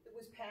law that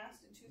was passed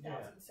in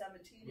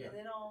 2017, and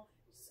then I'll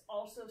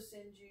also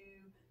send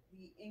you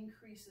the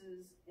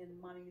increases in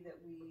money that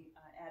we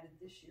added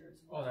this year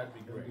as well. Oh, that'd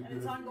be great. And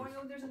it's ongoing.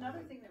 There's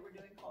another thing that we're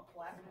doing called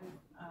Collaborative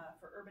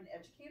for Urban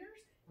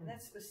Educators, and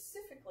that's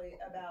specifically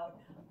about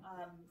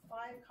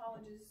 5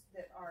 colleges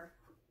that are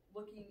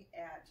looking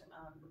at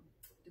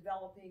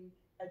developing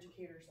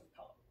educators of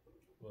color.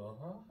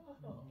 Well,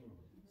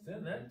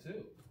 send that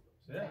too.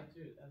 Yeah.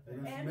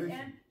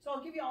 And so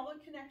I'll give you all the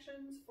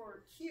connections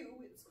for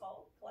Q, it's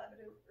called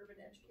Collaborative Urban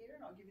Educator,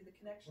 and I'll give you the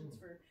connections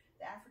for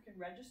the African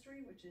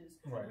Registry, which is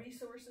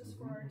resources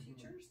for our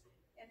teachers,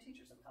 and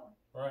teachers of color.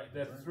 All right,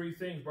 that's 3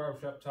 things,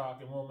 Barbershop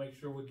Talk, and we'll make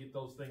sure we get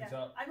those things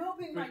up. I'm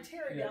hoping my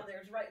Terry down there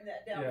is writing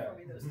that down for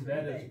me. Those 3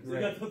 that is things.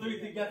 great.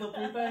 You got those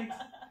three things?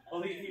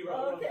 Oh, he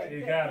wrote Okay,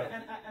 You got it.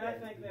 And I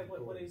think that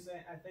what he's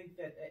saying, I think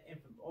that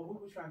what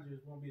we're trying to do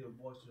is want to be the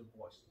voice of the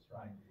voiceless,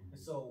 right? And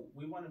so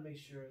we want to make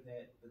sure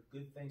that the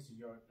good things that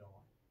you're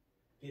doing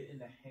get in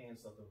the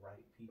hands of the right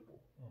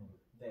people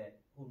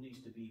that who needs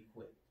to be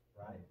equipped,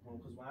 right?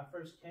 Because when I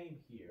first came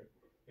here,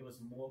 it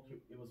was more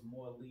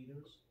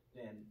leaders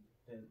than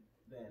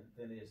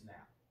it is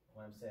now.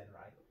 What I'm saying,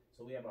 right?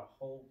 So we have a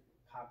whole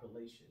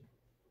population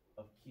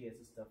of kids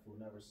and stuff who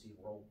never see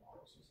role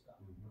models and stuff,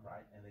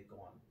 right? And they're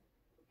going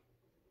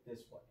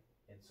this way,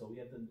 and so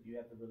you have to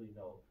really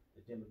know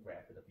the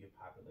demographic of your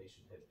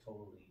population have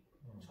totally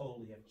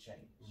have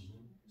changed.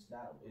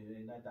 It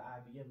ain't not the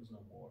IBMs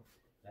no more,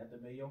 not the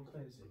Mayo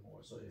Clinics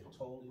anymore. So it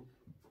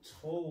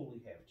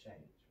totally have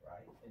changed,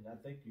 right? And I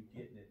think you're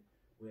getting it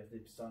where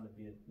they're starting to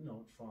be a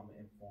trauma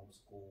informed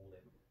school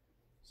and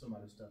some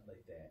other stuff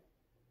like that.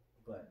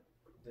 But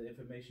the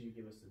information you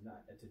give us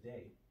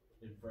today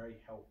is very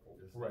helpful.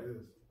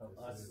 Right. Of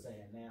us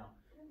saying now.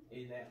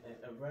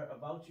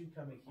 About you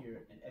coming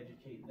here and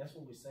educating, that's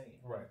what we're saying.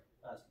 Right.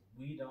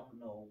 We don't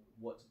know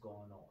what's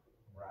going on,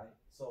 right?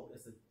 So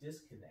it's a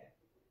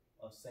disconnect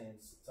of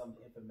saying some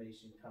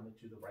information coming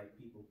to the right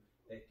people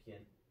that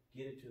can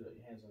get it to the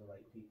hands of the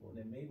right people. And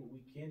then maybe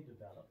we can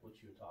develop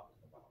what you're talking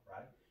about,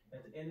 right?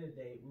 At the end of the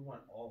day, we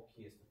want all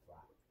kids to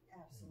thrive.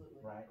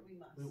 Absolutely. Right? We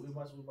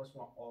must. We must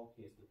want all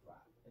kids to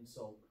thrive. And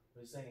so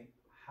we're saying,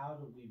 how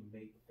do we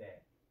make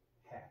that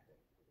happen,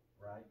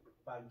 right?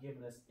 By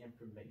giving us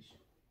information.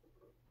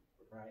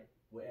 Right,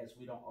 whereas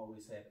we don't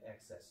always have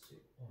access to,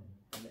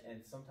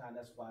 and sometimes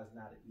that's why it's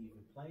not an even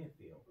playing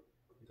field,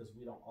 because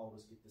we don't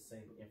always get the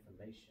same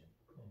information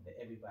that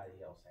everybody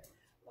else has.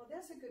 Well,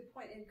 that's a good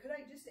point. And could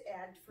I just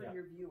add for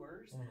your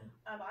viewers,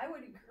 I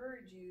would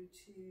encourage you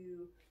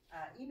to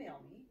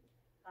email me,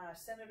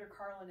 Senator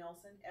Carla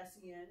Nelson,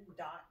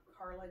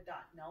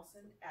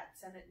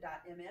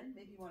 sen.carla.nelson@senate.mn.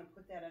 Maybe you want to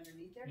put that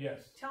underneath there.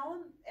 Yes. Tell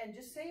them, and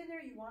just say in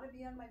there you want to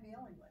be on my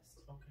mailing list.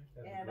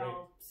 Okay. And great.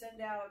 I'll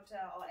send out,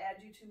 I'll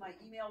add you to my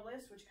email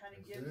list, which kind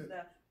of gives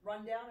the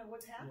rundown of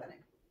what's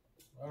happening.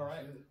 All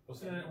right. Well,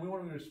 Senator, we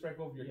want to respect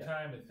over your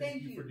time, and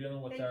thank you for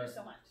dealing with Thank our you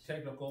so much.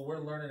 technical. We're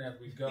learning as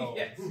we go.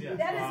 Yes.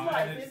 That is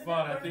life, and it's isn't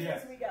fun. it? Learning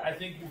as we go. I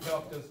think you've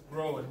helped us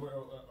grow, and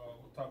we'll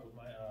talk with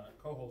my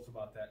co-hosts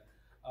about that.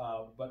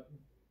 But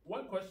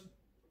one question: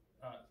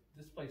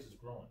 this place is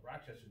growing.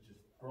 Rochester's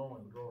just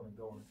growing, and going.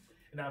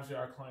 And obviously,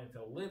 our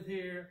clientele live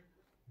here.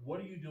 What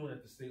are you doing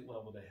at the state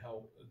level to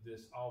help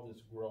all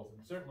this growth,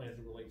 and certainly as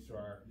it relates to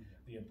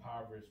the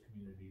impoverished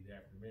community, the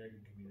African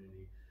American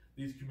community,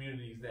 these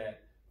communities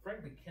that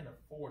frankly can't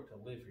afford to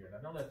live here? And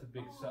I know that's a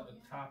big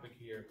topic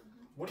here.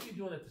 What are you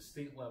doing at the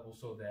state level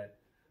so that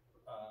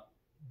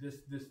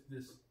this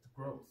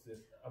growth,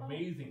 this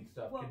amazing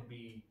stuff, can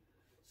be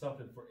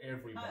something for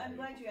everybody? I'm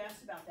glad you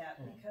asked about that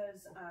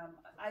because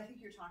I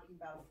think you're talking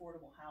about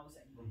affordable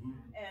housing.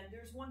 And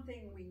there's one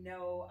thing we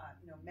know,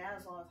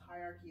 Maslow's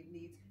hierarchy of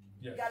needs.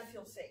 You got to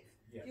feel safe.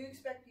 If you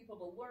expect people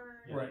to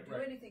learn or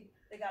do anything,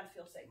 they got to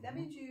feel safe. That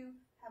means you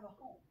have a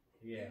home.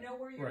 You know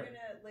where you're going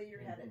to lay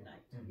your head at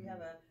night. You have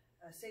a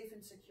safe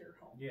and secure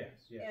home.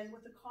 Yes. And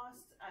with the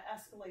costs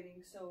escalating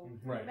so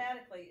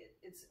dramatically,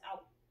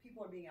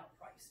 people are being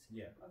outpriced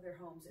of their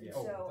homes. And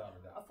so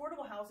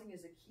affordable housing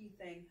is a key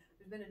thing.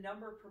 There's been a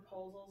number of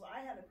proposals.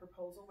 I had a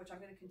proposal, which I'm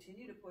going to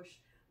continue to push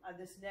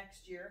this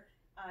next year.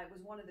 It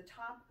was one of the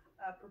top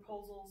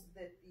proposals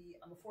that the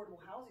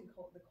Affordable Housing,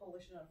 the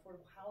Coalition on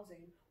Affordable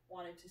Housing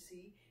wanted to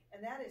see,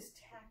 and that is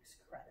tax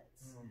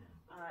credits.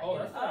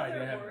 That's an idea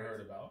I haven't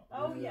heard about.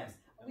 Oh, yes.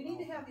 We need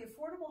to have the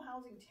Affordable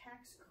Housing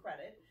tax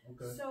credit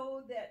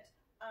so that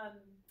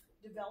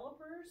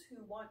developers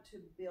who want to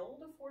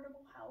build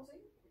affordable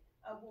housing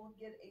will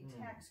get a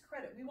tax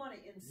credit. We want to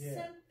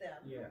incent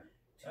them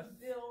to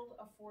build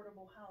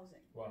affordable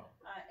housing. Wow.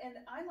 And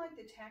I like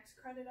the tax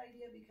credit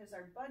idea because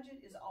our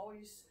budget is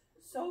always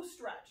so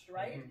stretched,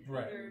 right?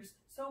 There's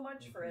so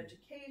much for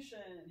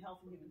education and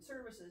health and human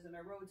services and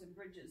our roads and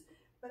bridges.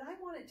 But I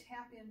want to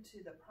tap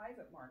into the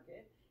private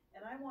market,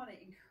 and I want to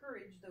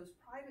encourage those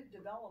private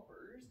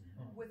developers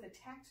with a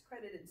tax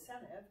credit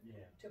incentive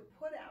to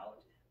put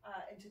out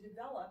and to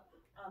develop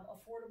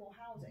affordable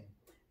housing.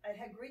 I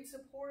had great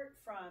support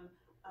from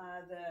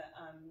the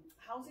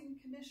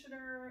housing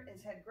commissioner,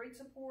 has had great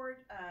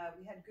support.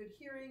 We had good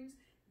hearings,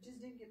 it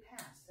just didn't get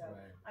passed. So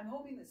I'm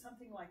hoping that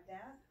something like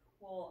that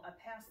will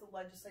pass the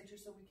legislature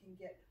so we can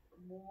get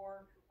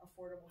more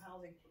affordable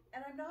housing. And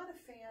I'm not a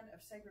fan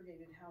of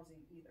segregated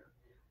housing either.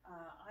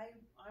 I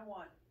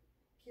want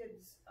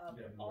kids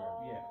of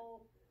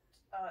all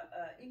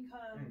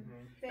income,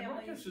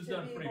 families to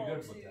done be pretty able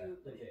good with to.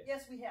 that.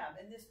 Yes, we have,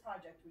 and this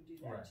project would do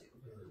that too.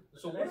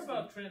 So what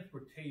about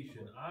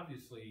transportation?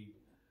 Obviously,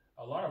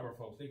 a lot of our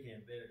folks,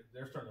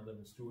 they're starting to live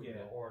in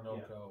Stewartville,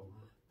 Orinoco,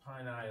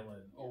 Pine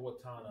Island,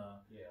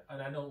 Owatonna,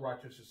 and I know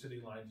Rochester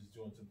City Lines is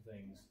doing some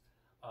things.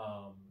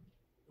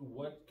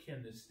 What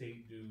can the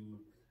state do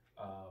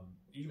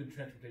even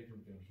transportation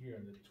between here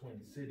and the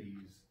Twin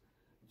Cities.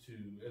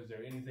 Is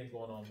there anything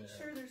going on there?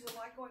 Sure, there's a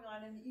lot going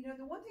on, and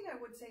the one thing I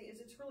would say is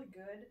it's really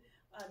good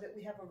that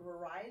we have a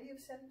variety of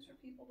settings for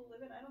people to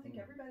live in. I don't think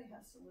everybody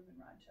has to live in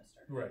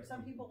Rochester. Right.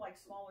 Some people like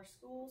smaller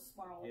schools,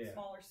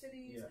 smaller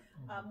cities,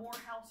 more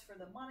house for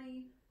the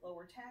money,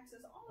 lower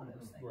taxes, all of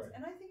those things. Right.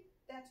 And I think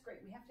that's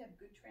great. We have to have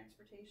good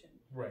transportation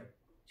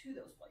to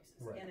those places,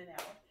 in and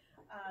out,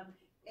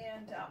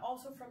 and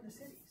also from the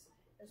cities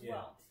as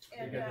well.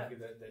 And you got to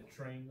get that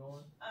train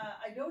going.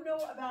 I don't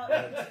know about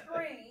the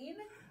train.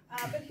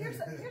 But here's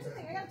the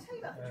thing, I got to tell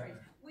you about the trains.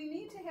 We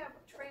need to have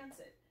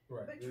transit,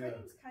 but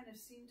trains kind of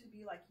seem to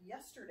be like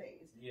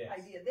yesterday's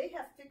idea. They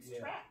have fixed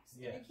tracks,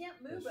 and you can't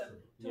move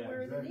them to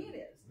where the need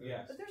is.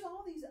 But there's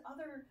all these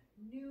other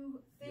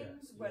new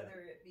things,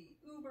 whether it be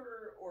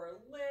Uber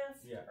or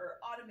Lyft or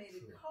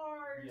automated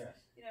cars.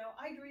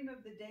 I dream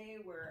of the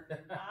day where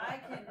I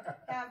can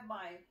have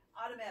my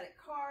automatic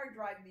car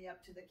drive me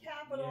up to the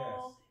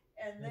Capitol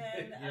and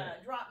then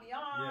drop me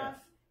off.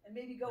 And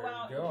maybe go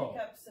out and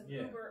pick up some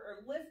Uber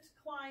or Lyft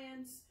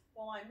clients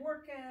while I'm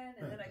working,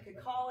 and then I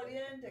could call it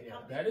in to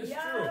come pick me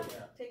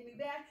up, take me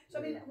back. So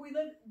I mean, we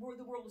live where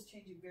the world is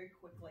changing very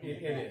quickly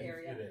in that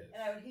area,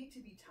 and I would hate to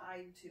be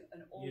tied to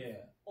an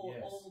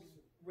old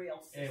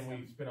rail system. And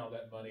we spend all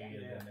that money,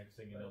 and then next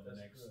thing you know, the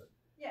next.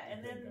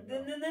 And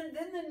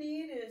then the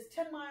need is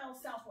 10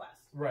 miles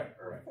southwest,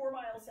 or 4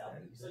 miles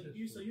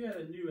southeast. So you had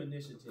a new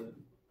initiative,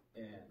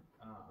 and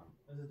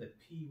was it the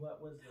P?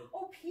 What was it?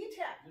 Oh,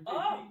 PTAC.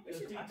 Oh, we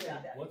should talk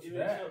about that. What's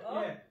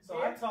that?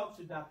 So I talked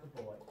to Dr.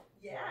 Boyd.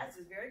 Yes,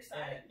 it's very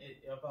exciting.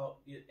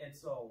 And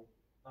so,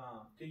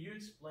 can you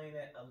explain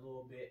that a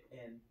little bit?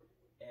 And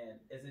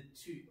is it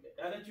too?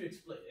 I'll let you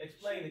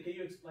explain it. Can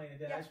you explain it?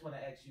 Then I just want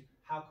to ask you,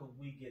 how can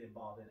we get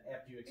involved in it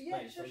after you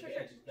explain it? Sure.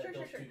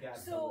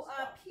 So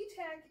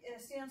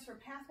PTAC stands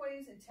for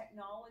Pathways in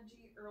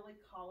Technology Early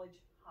College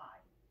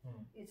High.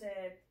 It's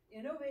an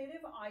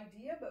innovative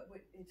idea, but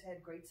it's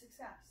had great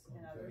success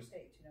in other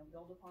states.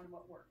 Build upon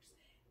what works.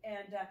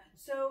 And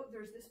so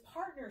there's this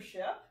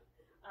partnership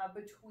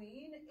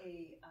between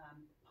a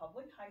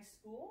public high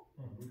school,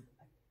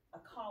 a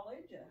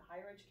college, a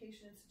higher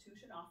education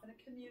institution, often a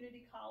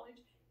community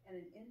college, and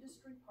an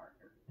industry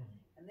partner.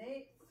 And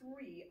they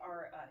three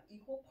are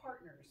equal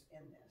partners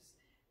in this.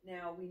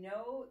 Now we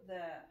know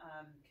the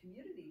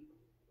community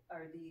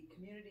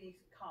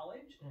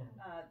college,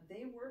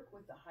 they work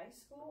with the high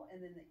school,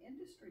 and then the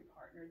industry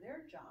partner,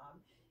 their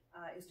job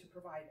is to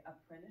provide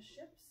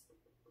apprenticeships,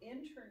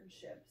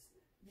 internships,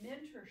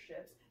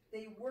 mentorships.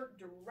 They work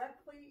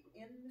directly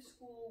in the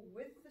school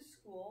with the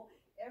school.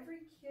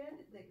 Every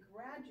kid that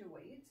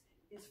graduates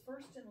is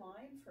first in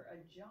line for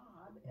a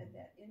job at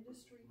that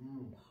industry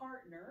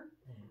partner.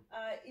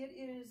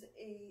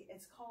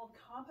 It's called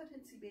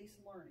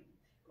competency-based learning.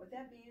 What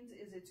that means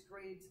is it's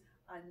grades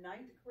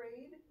 9th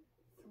grade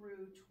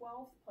through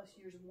 12th plus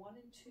years 1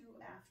 and 2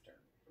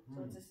 after.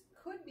 So it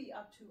could be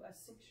up to a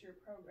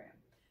 6-year program.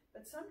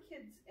 But some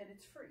kids, and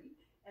it's free,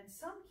 and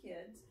some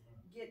kids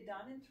get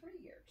done in 3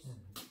 years.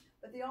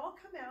 But they all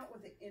come out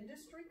with an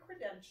industry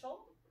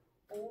credential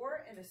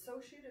or an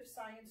associate of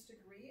science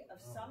degree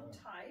of some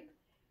type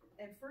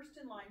and first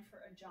in line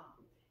for a job.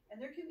 And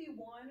there can be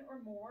one or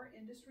more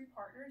industry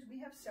partners.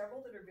 We have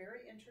several that are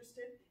very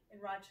interested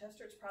in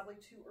Rochester. It's probably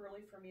too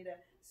early for me to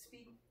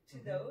speak to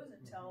those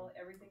until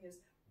everything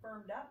is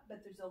firmed up,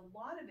 but there's a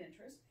lot of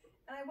interest.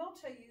 And I will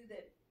tell you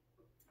that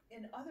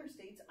in other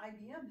states,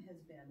 IBM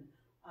has been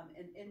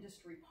an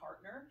industry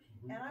partner,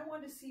 and I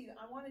wanted to see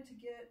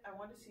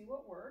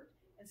what worked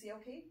and see,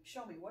 okay,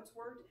 show me what's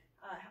worked,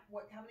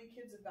 how many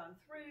kids have gone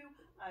through,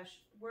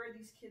 where are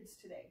these kids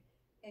today?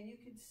 And you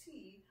can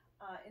see,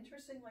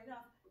 interestingly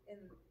enough,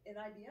 in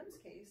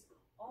IBM's case,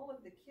 all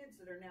of the kids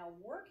that are now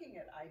working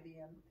at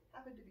IBM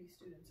happen to be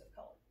students of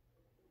color.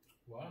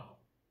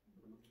 Wow.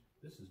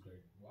 This is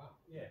great. Wow.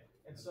 Yeah.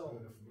 And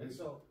so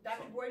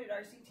Dr. Boyd at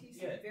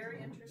RCTC is very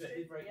interested.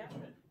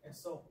 And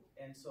so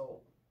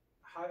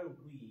how do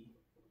we,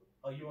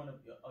 are you on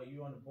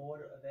the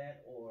board of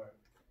that, or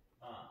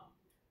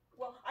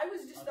well, I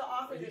was just the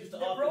author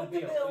that wrote the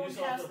bill and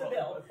passed the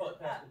bill.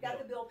 Got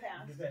the bill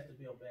passed. You passed the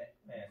bill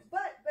passed.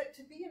 But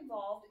to be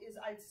involved is,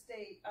 I'd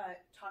say,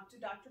 talk to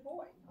Dr.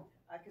 Boyd,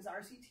 because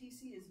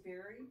RCTC is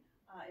very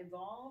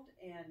involved,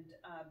 and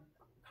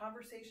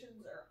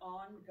conversations are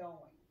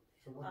ongoing.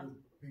 So what does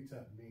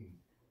PTAC mean?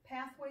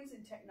 Pathways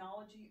in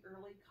Technology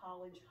Early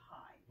College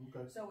High.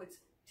 Okay. So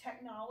it's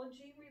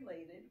technology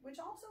related,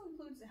 which also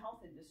includes the health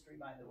industry,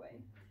 by the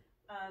way.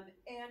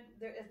 And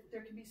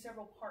there can be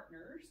several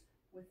partners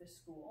with the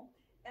school.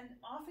 And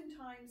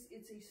oftentimes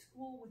it's a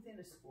school within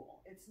a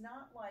school. It's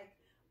not like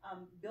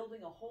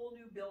building a whole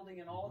new building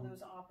and all of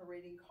those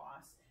operating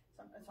costs.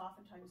 It's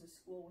oftentimes a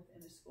school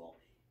within a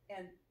school.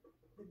 And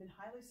they've been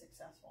highly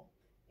successful,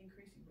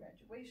 increasing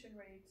graduation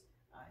rates,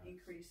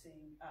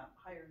 increasing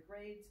higher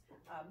grades.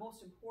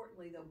 Most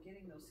importantly, though,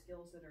 getting those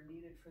skills that are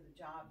needed for the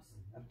jobs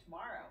of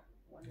tomorrow,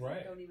 ones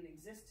that don't even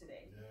exist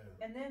today.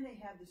 And then they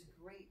have this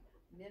great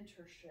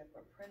mentorship,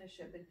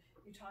 apprenticeship, and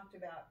you talked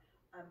about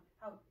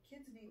how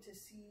kids need to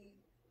see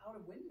out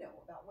a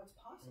window about what's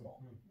possible,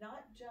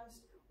 not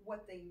just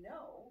what they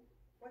know,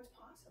 what's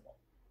possible.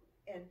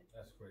 And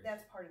that's great.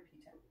 That's part of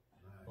P10.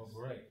 Nice. Well,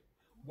 great.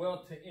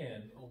 Well, to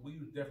end, we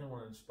definitely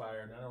want to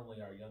inspire not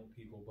only our young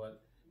people,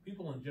 but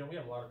people in general. We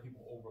have a lot of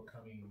people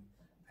overcoming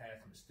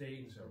past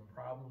mistakes or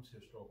problems,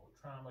 historical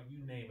trauma, you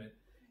name it,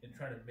 and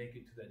trying to make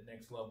it to that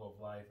next level of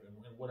life and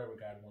whatever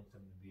God wants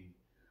them to be.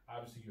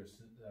 Obviously, you're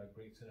a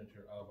great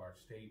senator of our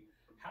state.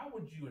 How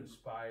would you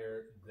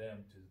inspire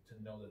them to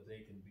know that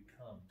they can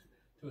become,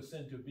 to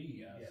ascend to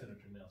be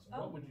Senator Nelson?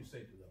 What would you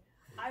say to them?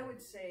 I would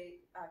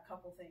say a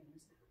couple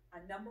things.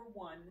 Number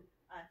one,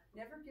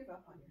 never give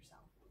up on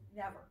yourself.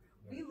 Never.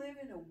 We live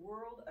in a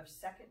world of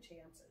second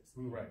chances.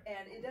 Right.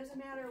 And it doesn't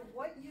matter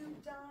what you've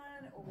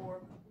done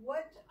or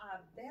what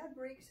bad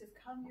breaks have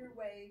come your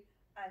way,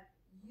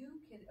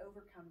 you can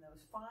overcome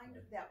those. Find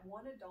that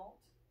one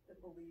adult that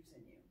believes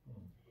in you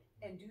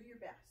and do your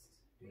best.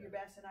 Do your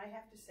best. And I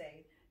have to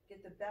say,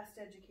 get the best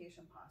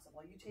education possible.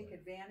 You take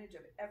advantage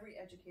of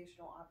every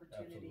educational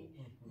opportunity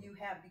you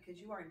have because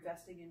you are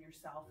investing in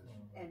yourself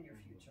and your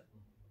future.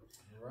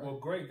 Right. Well,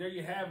 great. There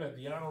you have it,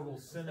 the Honorable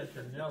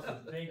Senator Nelson.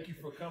 Thank you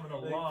for coming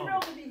along.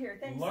 Thrilled to be here.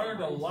 Thanks. Learned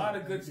so a much. lot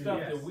of good stuff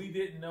that we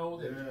didn't know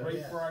that's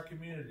great for our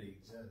community.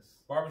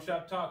 Yes.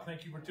 Barbershop Talk,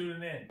 thank you for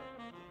tuning in.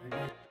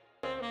 Thank you.